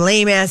everyone some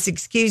lame ass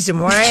excuse. And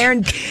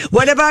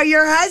what about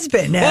your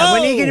husband? When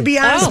are you going to be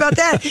honest about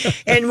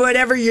that? And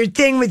whatever your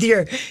thing with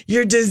your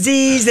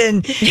disease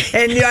and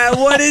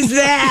what is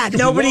that?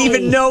 Nobody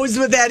even knows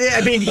what that is.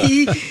 I mean,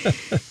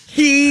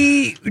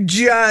 he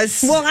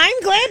just... Well,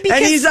 I'm glad because...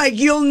 And he's like,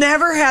 you'll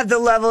never have the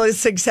level of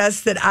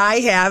success that I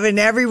have. And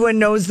everyone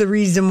knows the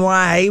reason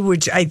why,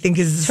 which I think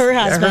is her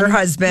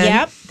husband.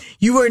 Yep.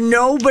 You are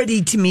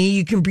nobody to me.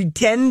 You can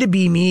pretend to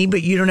be me,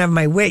 but you don't have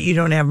my wit. You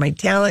don't have my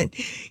talent.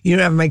 You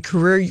don't have my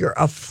career. You're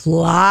a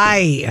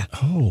fly.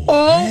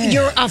 Oh,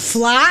 you're a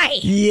fly.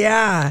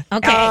 Yeah.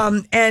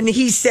 Okay. And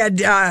he said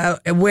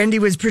Wendy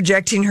was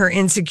projecting her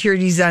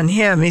insecurities on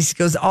him. He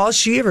goes, all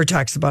she ever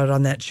talks about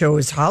on that show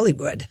is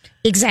Hollywood.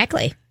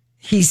 Exactly.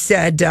 He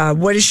said,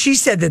 what has she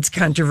said that's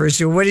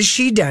controversial? What has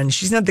she done?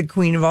 She's not the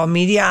queen of all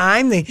media.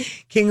 I'm the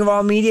king of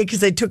all media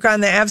because I took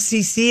on the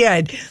FCC. I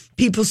had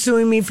people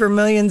suing me for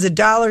millions of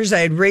dollars. I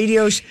had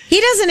radio.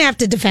 He doesn't have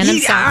to defend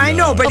himself. I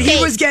know, but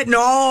he was getting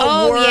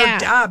all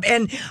worked up.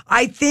 And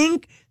I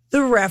think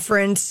the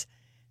reference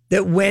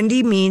that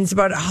Wendy means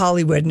about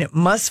Hollywood, and it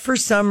must for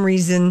some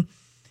reason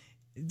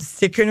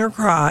stick in her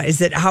craw, is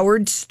that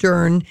Howard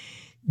Stern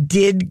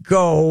did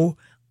go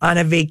on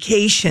a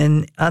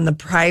vacation on the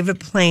private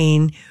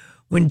plane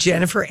when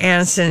Jennifer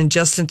Aniston and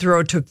Justin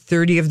Theroux took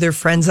 30 of their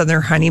friends on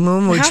their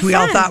honeymoon, which we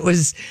all thought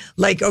was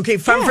like, okay,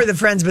 fun for the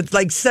friends, but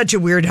like such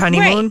a weird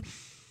honeymoon. Right.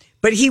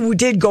 But he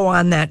did go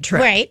on that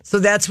trip. Right. So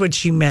that's what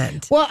she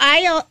meant. Well,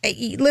 I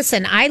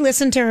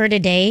listened to her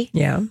today.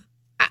 Yeah.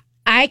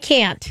 I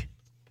can't.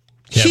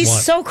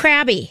 She's so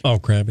crabby. Oh,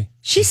 crabby.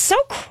 She's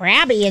so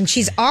crabby, and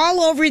she's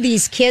all over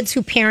these kids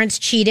who parents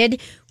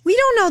cheated. We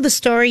don't know the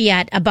story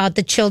yet about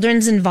the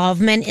children's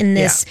involvement in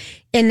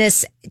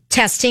this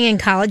testing and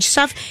college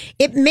stuff.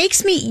 It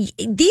makes me,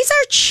 these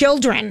are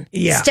children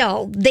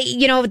still. They,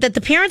 that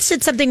the parents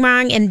did something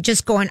wrong and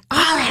just going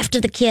all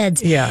after the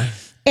kids. Yeah.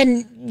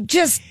 And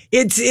just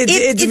it's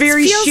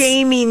very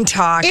shaming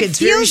talk. It's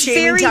very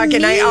shaming talk.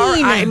 And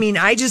I mean,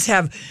 I just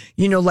have,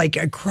 like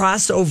a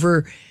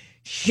crossover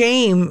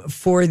shame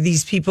for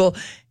these people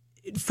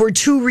for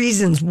two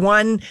reasons.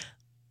 One,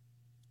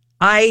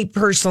 I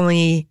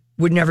personally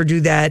would never do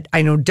that.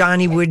 I know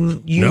Donnie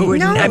wouldn't. You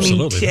wouldn't. No, I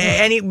mean,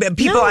 any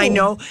people I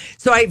know.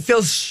 So I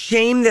feel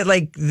shame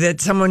that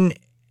someone,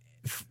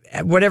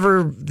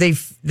 whatever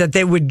that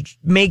they would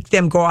make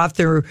them go off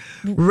their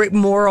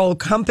moral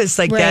compass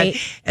like that.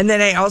 And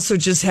then I also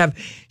just have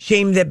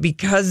shame that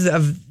because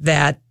of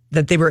that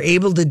they were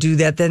able to do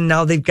that. Then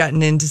now they've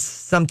gotten into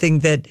something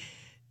that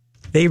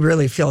they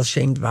really feel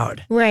ashamed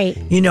about. Right.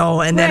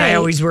 And then I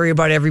always worry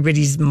about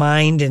everybody's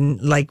mind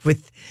and like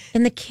with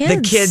the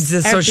kids,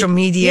 the social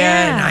media.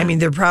 Yeah. And I mean,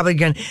 they're probably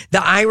going to,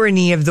 the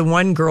irony of the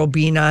one girl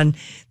being on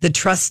the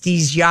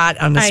trustee's yacht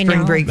on a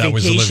spring break vacation. That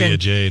was Olivia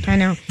Jade. I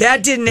know.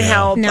 That didn't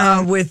help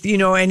with,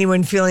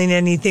 anyone feeling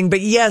anything.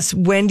 But yes,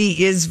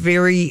 Wendy is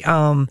very...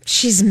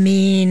 she's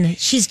mean.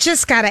 She's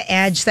just got an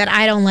edge that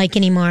I don't like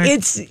anymore.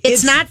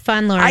 It's not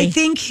fun, Lori. I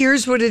think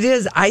here's what it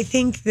is. I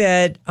think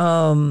that...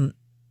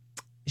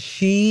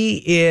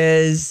 she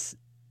is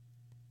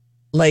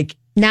like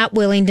not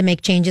willing to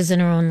make changes in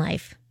her own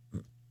life.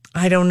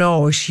 I don't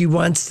know. She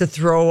wants to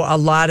throw a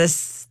lot of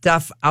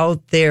stuff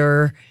out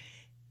there,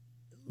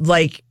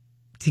 like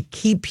to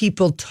keep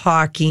people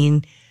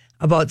talking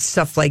about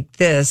stuff like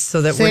this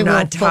so that we're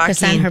not talking.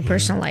 Focus on her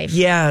personal life.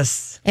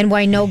 Yes. And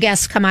why no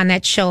guests come on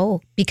that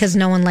show because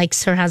no one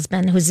likes her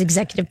husband, who's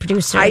executive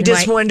producer. I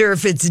just wonder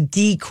if it's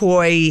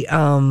decoy.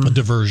 A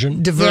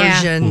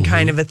diversion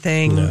kind of a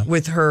thing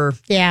with her.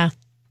 Yeah.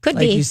 Could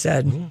like be. you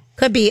said.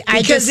 Could be.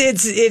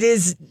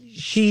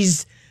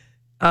 She's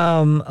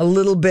a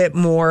little bit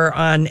more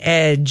on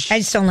edge. I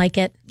just don't like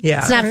it. Yeah.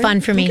 It's not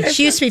fun for me. Okay,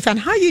 She used to be fun.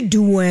 How you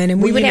doing?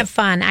 And we would have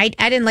fun. I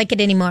didn't like it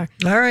anymore.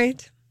 All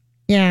right.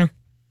 Yeah.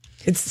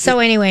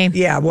 Anyway.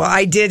 Yeah, well,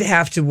 I did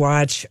have to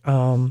watch,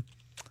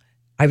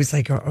 I was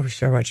like, oh,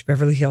 should I watch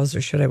Beverly Hills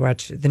or should I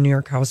watch the New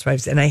York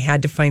Housewives? And I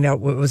had to find out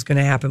what was going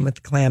to happen with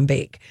the clam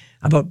bake,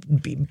 about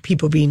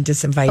people being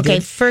disinvited. Okay,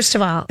 first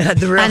of all.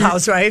 The Real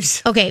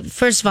Housewives. Okay,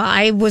 first of all,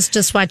 I was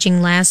just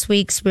watching last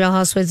week's Real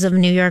Housewives of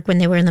New York when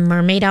they were in the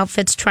mermaid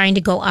outfits trying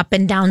to go up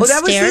and down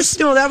stairs.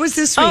 That was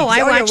this week. Oh,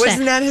 I watched that.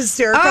 Wasn't that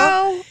hysterical?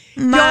 Oh,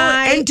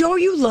 my. And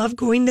don't you love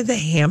going to the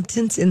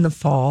Hamptons in the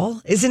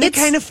fall? Isn't it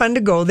kind of fun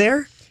to go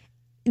there?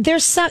 There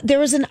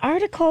was an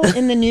article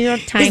in the New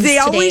York Times They today.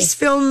 always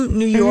film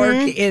New York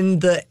in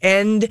the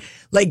end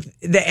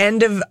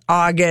of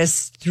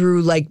August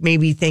through like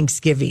maybe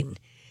Thanksgiving.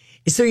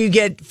 So you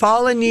get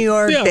fall in New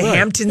York,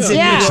 Hamptons in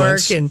New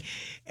York, and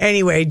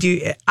anyway,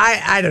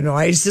 I don't know.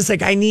 I was just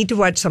like, I need to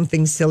watch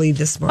something silly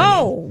this morning.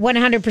 Oh,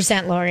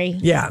 100%, Lori.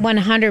 Yeah.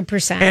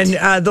 100%.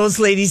 And those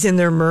ladies in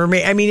their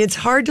mermaid, I mean, it's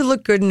hard to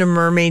look good in a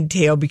mermaid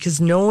tail because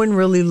no one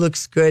really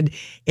looks good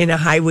in a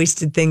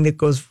high-waisted thing that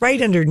goes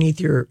right underneath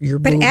your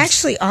boobs. But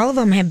actually, all of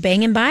them have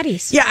banging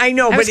bodies. Yeah, I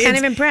know. I but was kind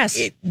of impressed.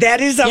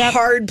 That is a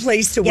hard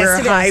place to wear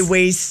a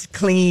high-waist,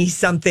 clingy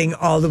something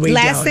all the way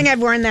down. Last thing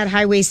I've worn that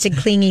high-waisted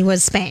clingy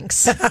was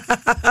Spanx.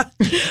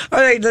 All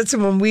right,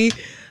 listen, when we're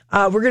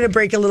going to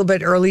break a little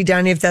bit early,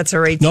 Donnie, if that's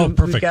all right. No, so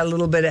perfect. We've got a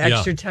little bit of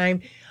extra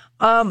time.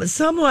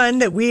 Someone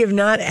that we have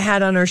not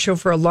had on our show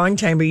for a long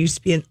time, but used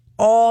to be in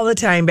all the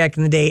time back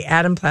in the day,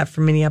 Adam Platt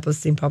from Minneapolis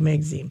St. Paul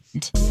Magazine.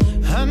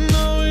 I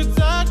know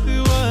exactly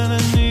what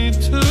I need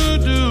to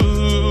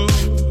do,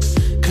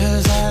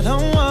 'cause I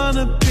don't want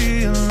to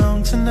be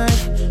alone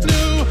tonight.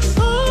 No,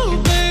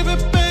 oh,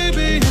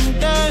 baby, I'm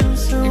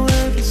dancing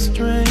with a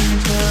stranger.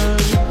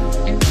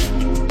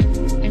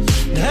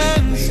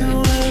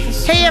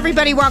 Hey,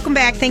 everybody, welcome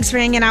back. Thanks for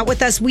hanging out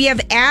with us. We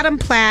have Adam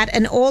Platt,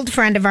 an old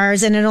friend of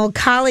ours and an old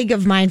colleague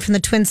of mine from the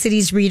Twin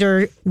Cities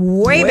Reader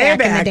way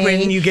back in the day.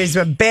 When you guys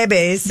were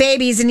babies.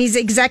 And he's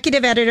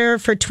executive editor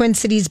for Twin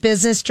Cities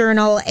Business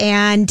Journal.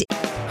 And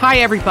hi,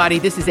 everybody.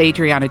 This is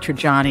Adriana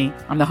Trajani.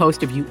 I'm the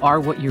host of You Are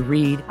What You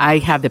Read. I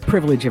have the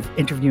privilege of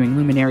interviewing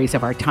luminaries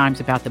of our times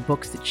about the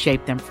books that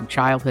shaped them from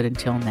childhood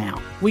until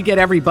now. We get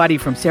everybody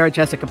from Sarah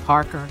Jessica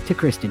Parker to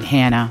Kristen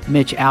Hanna,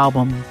 Mitch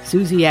Albom,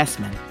 Susie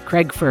Essman,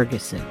 Craig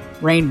Ferguson,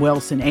 Rainn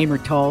Wilson, Amor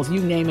Tolls, you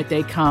name it,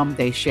 they come,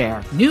 they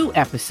share. New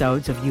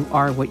episodes of You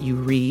Are What You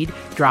Read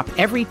drop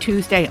every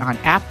Tuesday on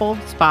Apple,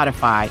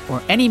 Spotify,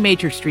 or any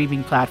major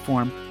streaming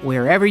platform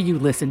wherever you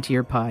listen to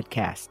your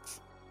podcasts.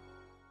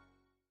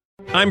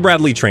 I'm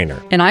Bradley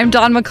Trainer. And I'm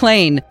Don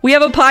McClain. We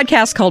have a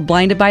podcast called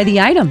Blinded by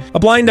the Item. A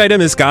blind item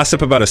is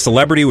gossip about a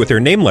celebrity with their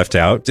name left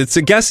out. It's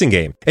a guessing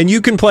game, and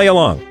you can play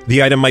along.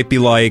 The item might be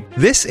like,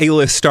 this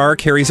A-list star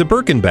carries a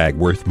Birkin bag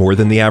worth more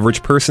than the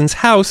average person's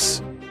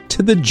house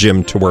to the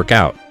gym to work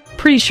out.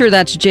 Pretty sure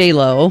that's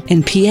J-Lo.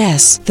 And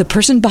P.S. the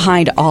person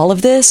behind all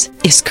of this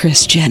is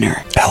Kris Jenner,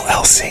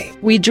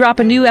 LLC. We drop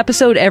a new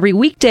episode every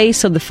weekday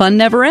so the fun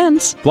never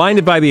ends.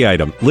 Blinded by the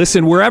Item.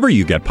 Listen wherever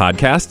you get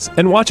podcasts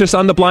and watch us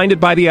on the Blinded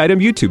by the Item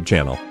YouTube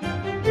channel.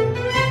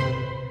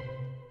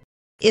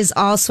 is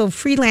also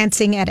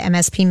freelancing at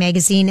MSP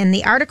Magazine. And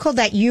the article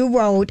that you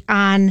wrote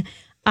on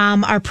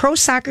our pro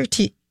soccer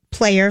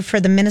player for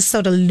the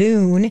Minnesota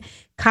Loon,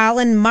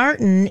 Colin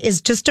Martin,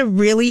 is just a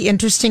really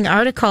interesting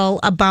article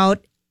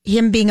about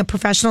him being a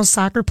professional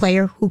soccer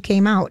player who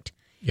came out.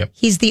 Yep.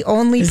 He's the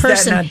only person.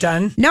 Is that not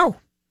done? No.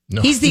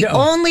 He's the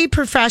only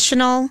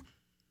professional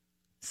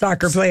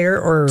soccer player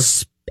or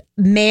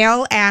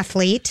male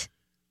athlete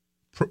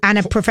on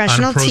a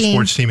professional pro team.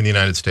 Sports team in the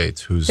United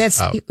States who's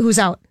out. Who's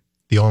out?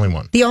 The only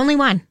one. The only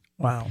one.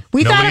 Wow.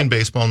 Nobody in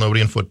baseball,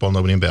 nobody in football,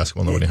 nobody in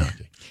basketball, nobody in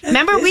hockey.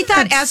 Remember, we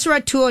thought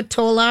Ezra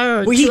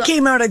Tuatola. Well, he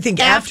came out, I think,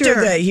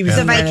 after he was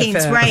the in Vikings,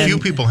 NFL. right? A few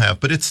people have,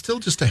 but it's still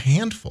just a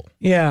handful.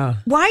 Yeah.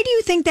 Why do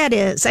you think that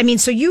is? I mean,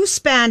 so you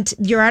spent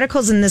your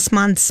articles in this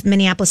month's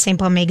Minneapolis St.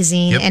 Paul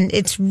Magazine, and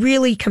it's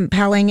really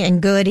compelling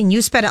and good. And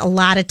you spent a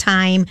lot of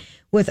time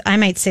with, I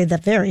might say, the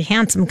very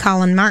handsome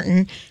Colin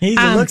Martin. He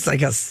looks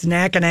like a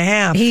snack and a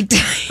half. He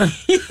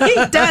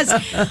does.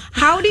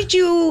 How did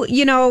you,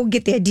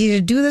 get the idea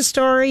to do the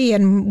story?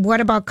 And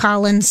what about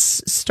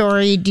Colin's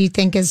story do you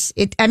think is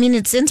it? I mean,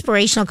 it's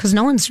inspirational because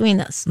no one's doing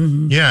this.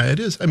 Mm-hmm. Yeah, it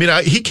is. I mean,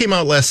 he came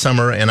out last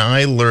summer, and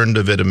I learned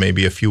of it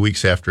maybe a few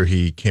weeks after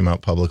he came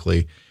out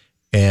publicly.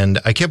 And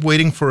I kept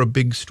waiting for a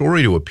big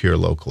story to appear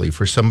locally,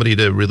 for somebody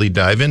to really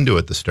dive into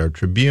it, the Star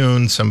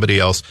Tribune, somebody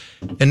else,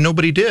 and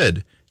nobody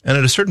did. And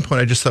at a certain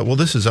point, I just thought, well,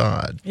 this is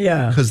odd.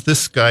 Yeah. Because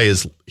this guy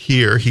is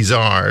here. He's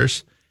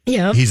ours.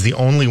 Yeah. He's the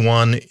only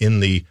one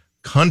in the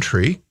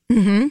country.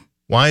 Mm-hmm.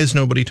 Why is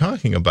nobody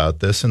talking about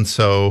this? And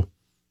so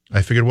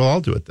I figured, well, I'll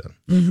do it then.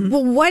 Mm-hmm.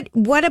 Well,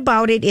 what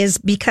about it is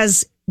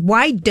because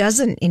why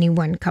doesn't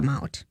anyone come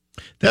out?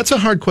 That's a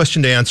hard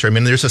question to answer. I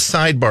mean, there's a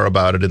sidebar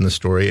about it in the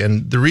story.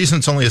 And the reason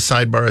it's only a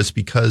sidebar is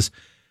because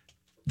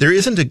there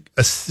isn't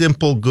a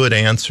simple good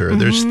answer.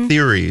 There's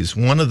theories.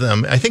 One of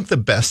them, I think the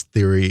best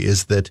theory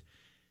is that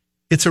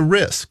it's a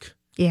risk.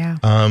 Yeah.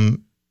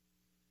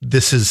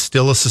 This is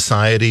still a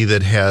society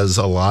that has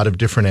a lot of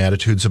different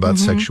attitudes about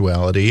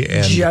sexuality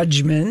and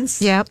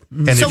judgments. Yep.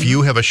 And if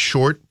you have a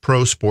short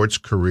pro sports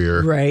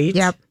career, right?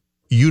 Yep.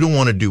 You don't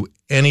want to do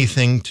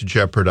anything to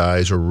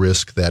jeopardize or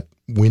risk that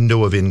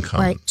window of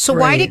income. Right. So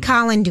why did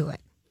Colin do it?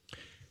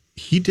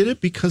 He did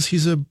it because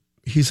he's a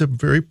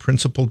very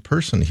principled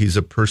person. He's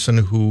a person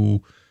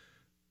who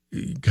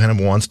kind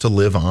of wants to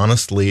live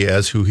honestly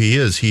as who he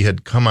is. He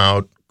had come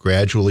out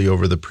gradually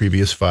over the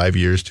previous 5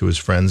 years to his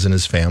friends and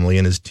his family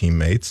and his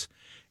teammates,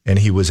 and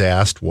he was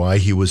asked why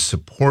he was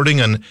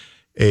supporting an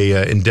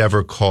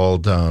endeavor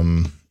called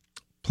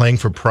Playing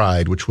for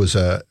Pride, which was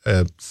a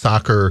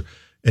soccer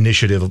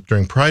initiative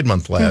during Pride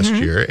Month last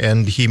year,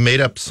 and he made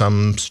up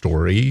some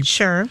story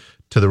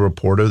to the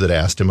reporter that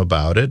asked him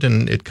about it,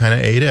 and it kind of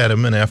ate at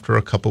him, and after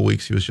a couple of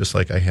weeks he was just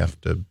like, I have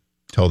to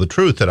tell the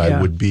truth, that I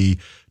would be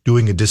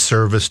doing a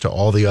disservice to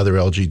all the other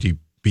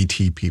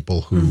LGBT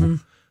people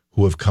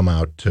who have come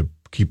out to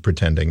keep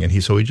pretending,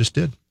 and so he just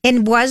did.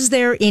 And was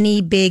there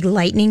any big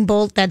lightning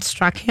bolt that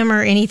struck him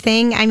or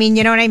anything? I mean,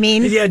 you know what I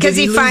mean? Yeah, did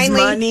he lose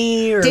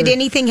money? Or? Did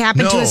anything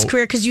happen to his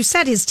career? Because you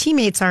said his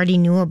teammates already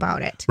knew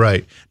about it.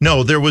 Right.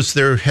 No,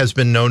 there has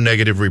been no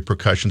negative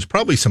repercussions,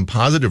 probably some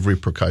positive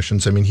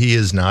repercussions. I mean, he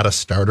is not a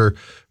starter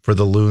for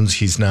the Loons.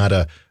 He's not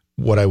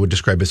what I would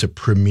describe as a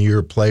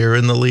premier player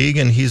in the league,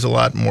 and he's a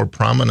lot more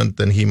prominent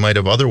than he might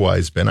have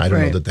otherwise been. I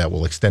don't know that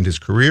will extend his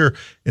career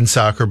in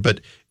soccer,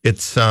 but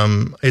it's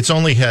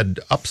only had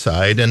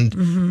upside,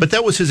 but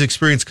that was his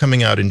experience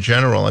coming out in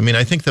general. I mean,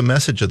 I think the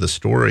message of the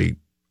story,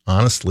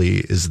 honestly,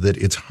 is that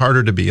it's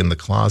harder to be in the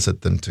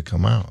closet than to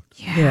come out.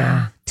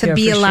 Yeah. To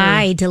be a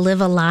lie, to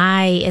live a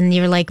lie, and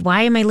you're like,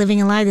 why am I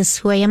living a lie? This is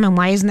who I am, and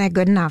why isn't that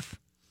good enough?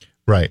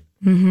 Right.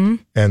 And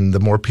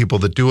the more people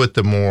that do it,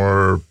 the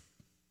more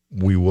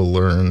we will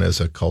learn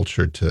as a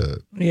culture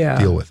to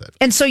deal with it.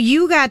 And so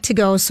you got to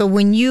go. So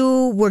when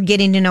you were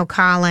getting to know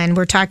Colin,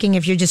 we're talking,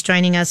 if you're just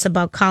joining us,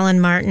 about Colin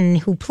Martin,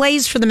 who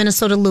plays for the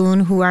Minnesota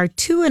Loon, who are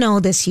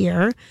 2-0 this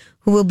year,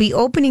 who will be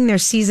opening their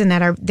season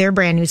at their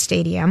brand new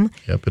stadium.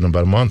 Yep, in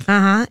about a month.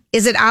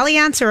 Is it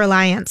Allianz or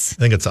Alliance? I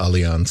think it's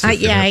Allianz.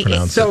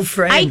 It's so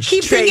French. I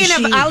keep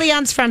thinking of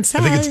Allianz Française.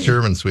 I think it's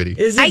German, sweetie.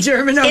 Is it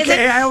German?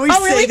 Okay, I always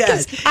say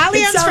that.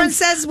 Allianz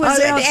Française was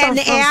an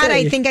ad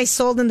I think I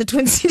sold in the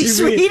Twin Cities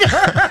Reader.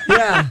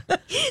 Yeah.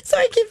 So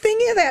I keep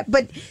thinking of that.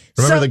 But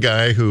remember the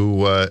guy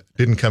who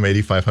didn't come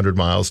 8,500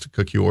 miles to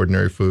cook you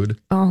ordinary food?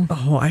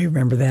 Oh, I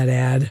remember that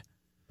ad.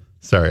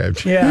 Sorry,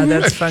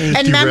 that's funny.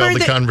 And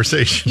derailed the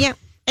conversation. Yeah,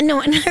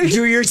 no.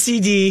 Do your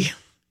CD,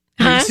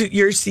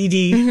 your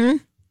CD,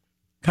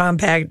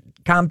 compact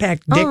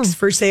discs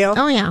for sale.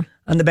 Oh yeah,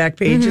 on the back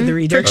page of the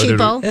Reader. For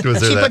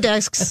cheapo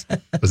discs.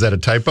 Was that a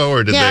typo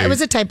or did they? It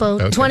was a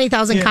typo. Okay.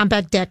 20,000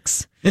 compact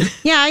discs.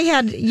 Yeah, I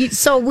had.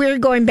 So we're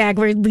going back.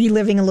 We're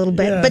reliving a little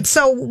bit. Yeah. But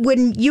so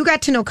when you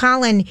got to know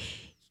Colin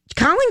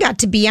got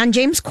to be on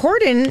James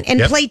Corden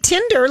and play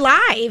Tinder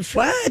live.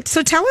 What?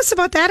 So tell us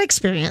about that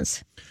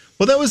experience.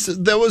 Well,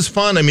 that was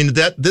fun. I mean,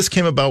 this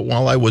came about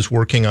while I was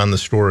working on the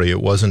story.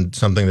 It wasn't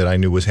something that I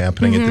knew was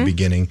happening at the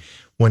beginning.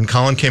 When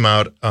Colin came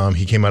out,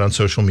 he came out on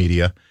social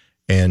media,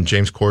 and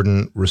James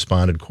Corden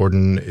responded.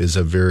 Corden is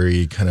a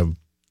very kind of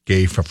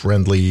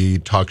gay-friendly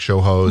talk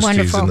show host.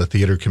 Wonderful. He's in the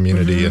theater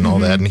community and all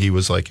that, and he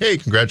was like, "Hey,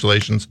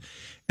 congratulations!"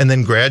 And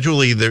then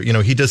gradually,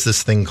 he does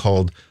this thing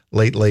called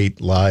Late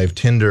Live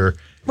Tinder,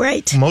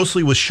 right?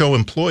 Mostly with show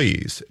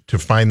employees to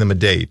find them a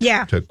date,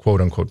 to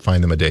quote unquote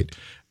find them a date,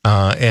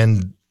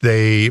 and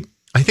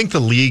I think the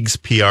league's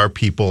PR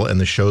people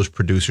and the show's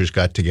producers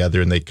got together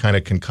and they kind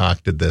of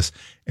concocted this.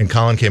 And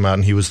Colin came out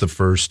and he was the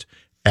first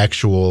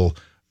actual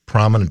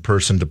prominent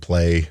person to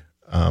play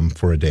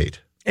for a date.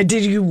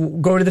 Did you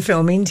go to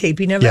the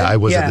taping of it? Yeah, I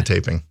was at the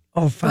taping.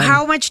 Oh, fun.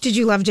 How much did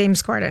you love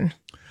James Corden?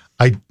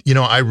 I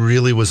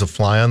really was a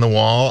fly on the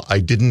wall. I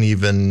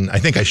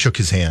think I shook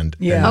his hand.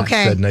 Yeah. And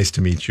said, nice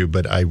to meet you.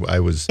 But I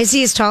was. Is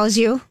he as tall as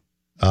you?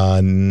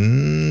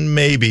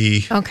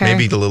 Maybe. Okay.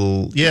 Maybe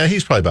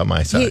he's probably about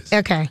my size.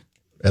 Okay.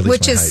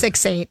 Which is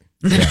 6'8".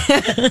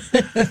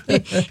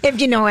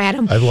 If you know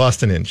Adam. I've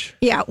lost an inch.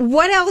 Yeah.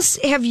 What else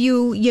have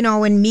you,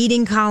 in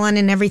meeting Colin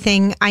and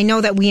everything? I know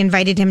that we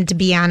invited him to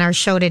be on our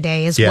show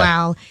today as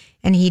well.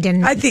 And he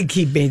didn't. I think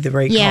he made the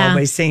right call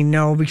by saying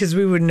no, because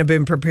we wouldn't have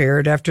been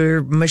prepared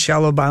after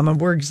Michelle Obama.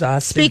 We're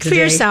exhausted. Speak today.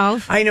 For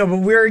yourself. I know, but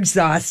we're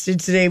exhausted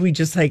today. We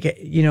just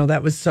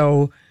that was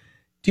so.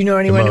 Do you know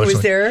anyone who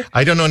was there?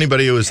 I don't know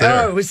anybody who was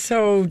there. Oh, it was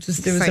so it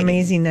was an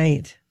amazing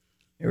night.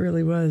 It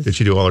really was. Did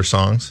she do all her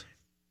songs?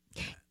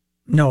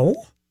 No.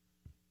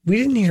 We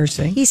didn't hear her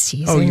sing. He's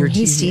teasing. Oh,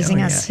 He's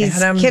teasing us. He's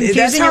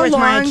confusing her with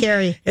Mariah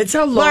Carey. It's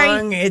how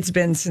long it's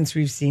been since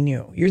we've seen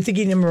you. You're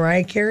thinking of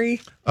Mariah Carey?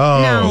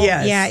 Oh. No.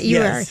 Yes. Yeah,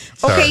 you are.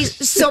 Sorry. Okay,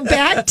 so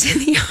back to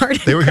the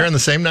article. They were here on the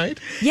same night?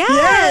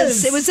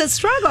 Yes. It was a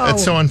struggle.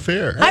 That's so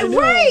unfair.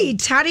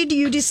 Right. How did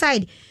you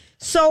decide?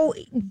 So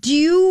do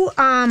you...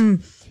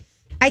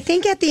 I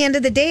think at the end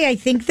of the day,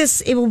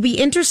 it will be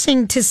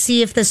interesting to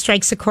see if this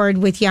strikes a chord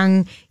with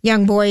young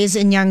boys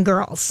and young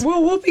girls.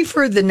 Well, we'll be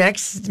for the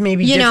next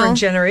maybe different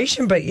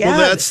generation, but yeah.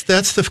 Well,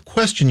 that's the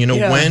question.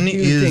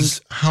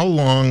 How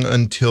long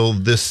until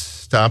this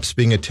stops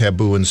being a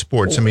taboo in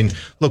sports? I mean,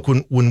 look,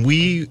 when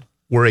we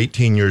were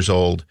 18 years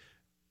old,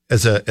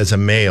 as a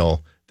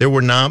male, there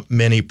were not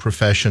many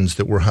professions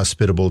that were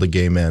hospitable to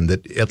gay men,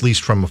 that at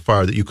least from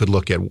afar, that you could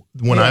look at.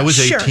 When I was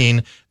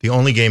 18, the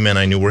only gay men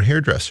I knew were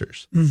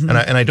hairdressers. Mm-hmm.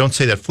 And I don't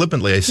say that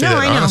flippantly. I say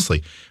that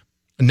honestly.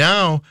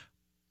 Now,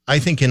 I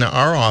think in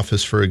our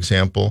office, for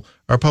example,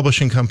 our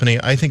publishing company,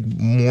 I think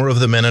more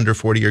of the men under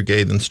 40 are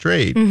gay than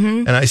straight.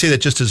 Mm-hmm. And I say that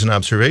just as an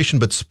observation,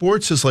 but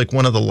sports is like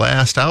one of the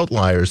last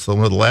outliers,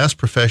 one of the last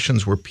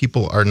professions where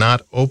people are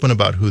not open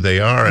about who they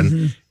are.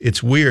 And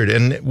it's weird.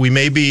 And we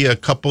may be a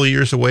couple of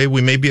years away.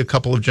 We may be a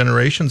couple of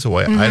generations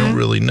away. I don't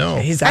really know.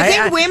 I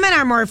think women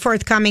are more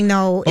forthcoming,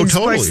 though, in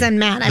sports than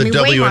men. The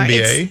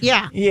WNBA?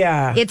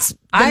 Yeah.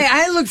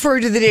 I look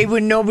forward to the day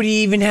when nobody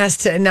even has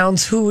to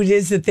announce who it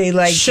is that they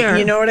like. Sure.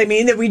 You know what I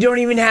mean? That we don't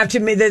even have to,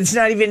 that it's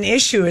not even an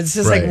issue. It's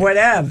just like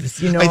whatever,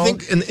 I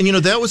think, and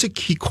that was a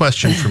key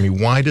question for me.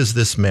 Why does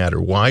this matter?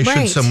 Why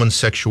should someone's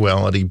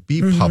sexuality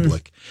be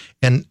public?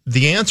 And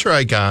the answer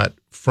I got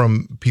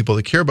from people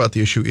that care about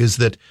the issue is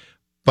that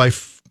by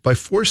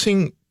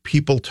forcing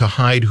people to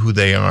hide who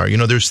they are,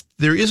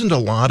 there isn't a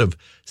lot of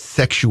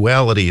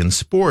sexuality in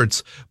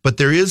sports, but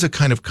there is a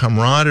kind of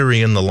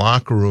camaraderie in the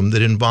locker room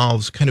that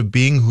involves kind of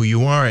being who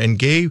you are. And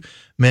gay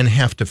men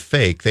have to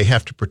fake. They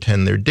have to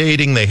pretend they're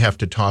dating. They have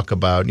to talk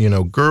about,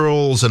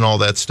 girls and all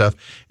that stuff.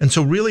 And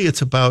so really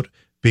it's about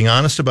being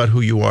honest about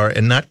who you are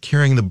and not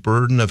carrying the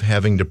burden of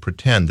having to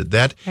pretend.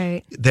 That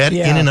in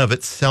and of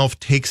itself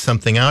takes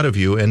something out of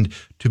you. And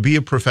to be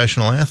a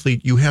professional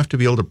athlete, you have to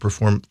be able to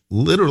perform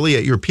literally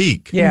at your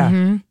peak. Yeah.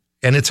 Mm-hmm.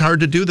 And it's hard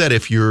to do that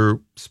if you're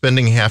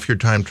spending half your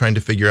time trying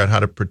to figure out how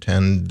to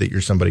pretend that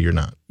you're somebody you're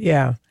not.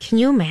 Yeah. Can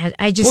you imagine?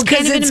 I just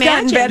can't even imagine. It's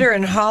gotten better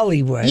in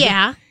Hollywood.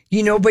 Yeah.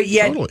 But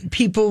yet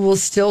people will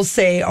still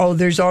say,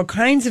 there's all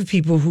kinds of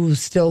people who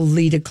still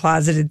lead a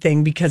closeted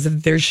thing because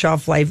of their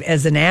shelf life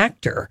as an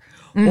actor.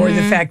 Mm-hmm. Or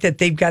the fact that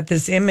they've got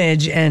this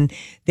image and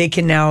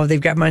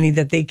they've got money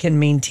that they can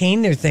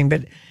maintain their thing.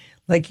 But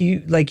like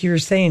you were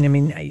saying, I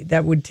mean,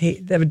 that would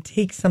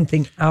take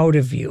something out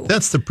of you.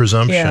 That's the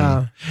presumption.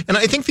 Yeah. And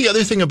I think the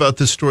other thing about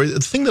this story, the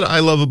thing that I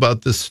love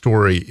about this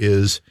story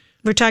is...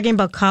 We're talking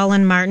about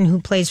Colin Martin, who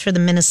plays for the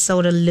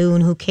Minnesota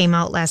Loon, who came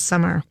out last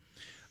summer.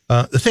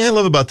 The thing I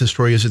love about this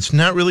story is it's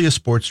not really a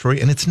sports story,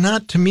 and it's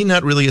not, to me,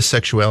 not really a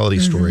sexuality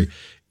story.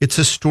 It's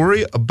a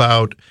story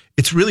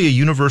it's really a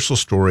universal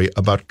story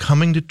about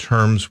coming to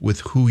terms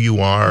with who you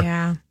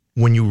are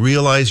when you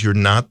realize you're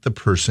not the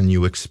person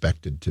you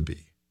expected to be.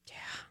 Yeah.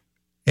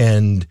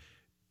 And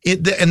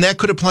that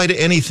could apply to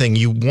anything.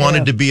 You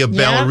wanted to be a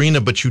ballerina,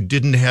 but you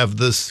didn't have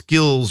the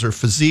skills or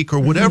physique or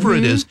whatever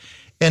it is.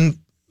 And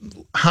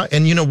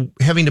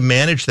having to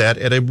manage that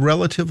at a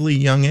relatively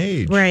young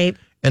age. Right.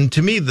 And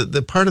to me,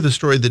 the part of the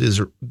story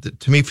that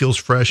to me feels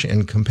fresh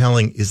and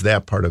compelling is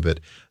that part of it.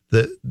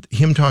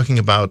 Him talking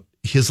about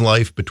his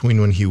life between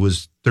when he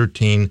was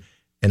 13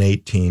 and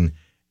 18.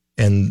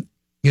 And,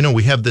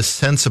 we have this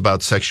sense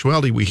about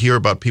sexuality. We hear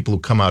about people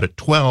who come out at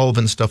 12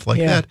 and stuff like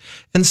that.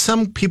 And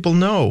some people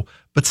know,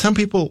 but some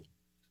people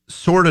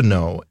sort of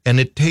know.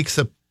 And it takes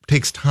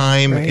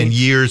time and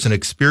years and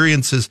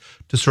experiences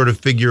to sort of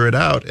figure it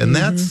out. And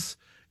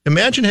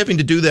imagine having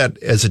to do that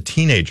as a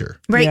teenager.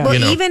 Right. Yeah.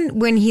 Well, even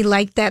when he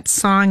liked that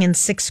song in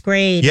 6th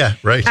grade. Yeah,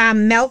 right.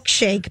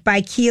 Milkshake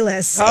by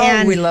Keyless.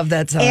 Oh, we love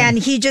that song. And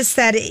he just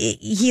said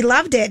he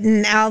loved it.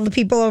 And all the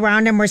people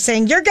around him were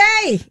saying, "You're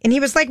gay." And he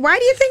was like, "Why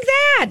do you think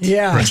that?"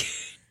 Yeah. Right.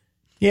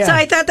 Yeah. So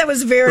I thought that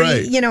was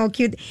very,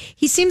 cute.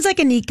 He seems like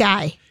a neat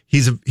guy.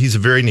 He's a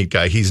very neat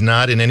guy. He's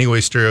not in any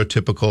way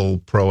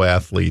stereotypical pro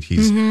athlete.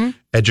 He's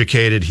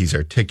educated. He's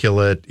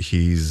articulate.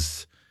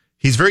 He's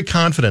very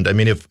confident. I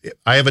mean, if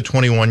I have a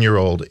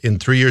 21-year-old, in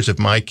 3 years, if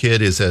my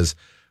kid is as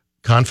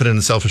confident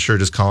and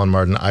self-assured as Colin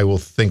Martin, I will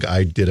think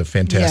I did a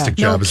fantastic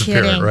job as a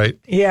parent, right?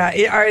 Yeah.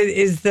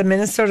 Is the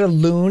Minnesota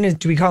Loon,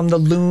 do we call them the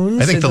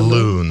Loons? I think the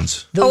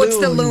Loons. It's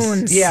the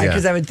Loons. Yeah,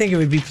 because I would think it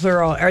would be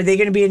plural. Are they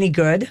going to be any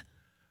good?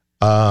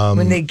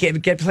 When they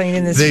get playing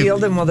in this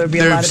field, and will there be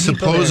a lot of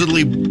people They've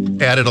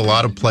supposedly added a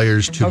lot of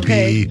players to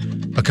be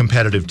a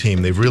competitive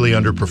team. They've really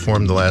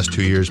underperformed the last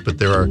 2 years, but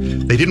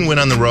they didn't win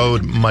on the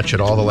road much at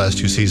all the last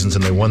 2 seasons,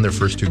 and they won their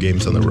first 2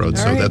 games on the road.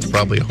 So that's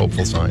probably a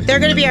hopeful sign. They're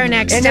going to be our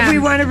next And if we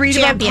want to read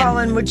about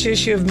Colin, which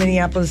issue of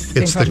Minneapolis?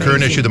 It's the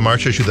current issue, the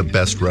March issue, the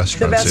best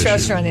restaurant issue. The best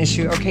restaurant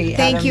issue. Okay,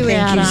 Thank you,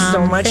 Adam. Adam. Thank you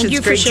so much. Thank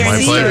you for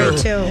sharing your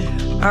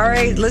too. All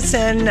right,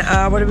 listen,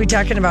 what are we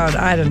talking about?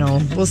 I don't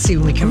know. We'll see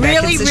when we come back.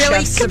 Really,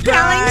 really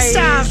compelling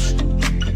stuff.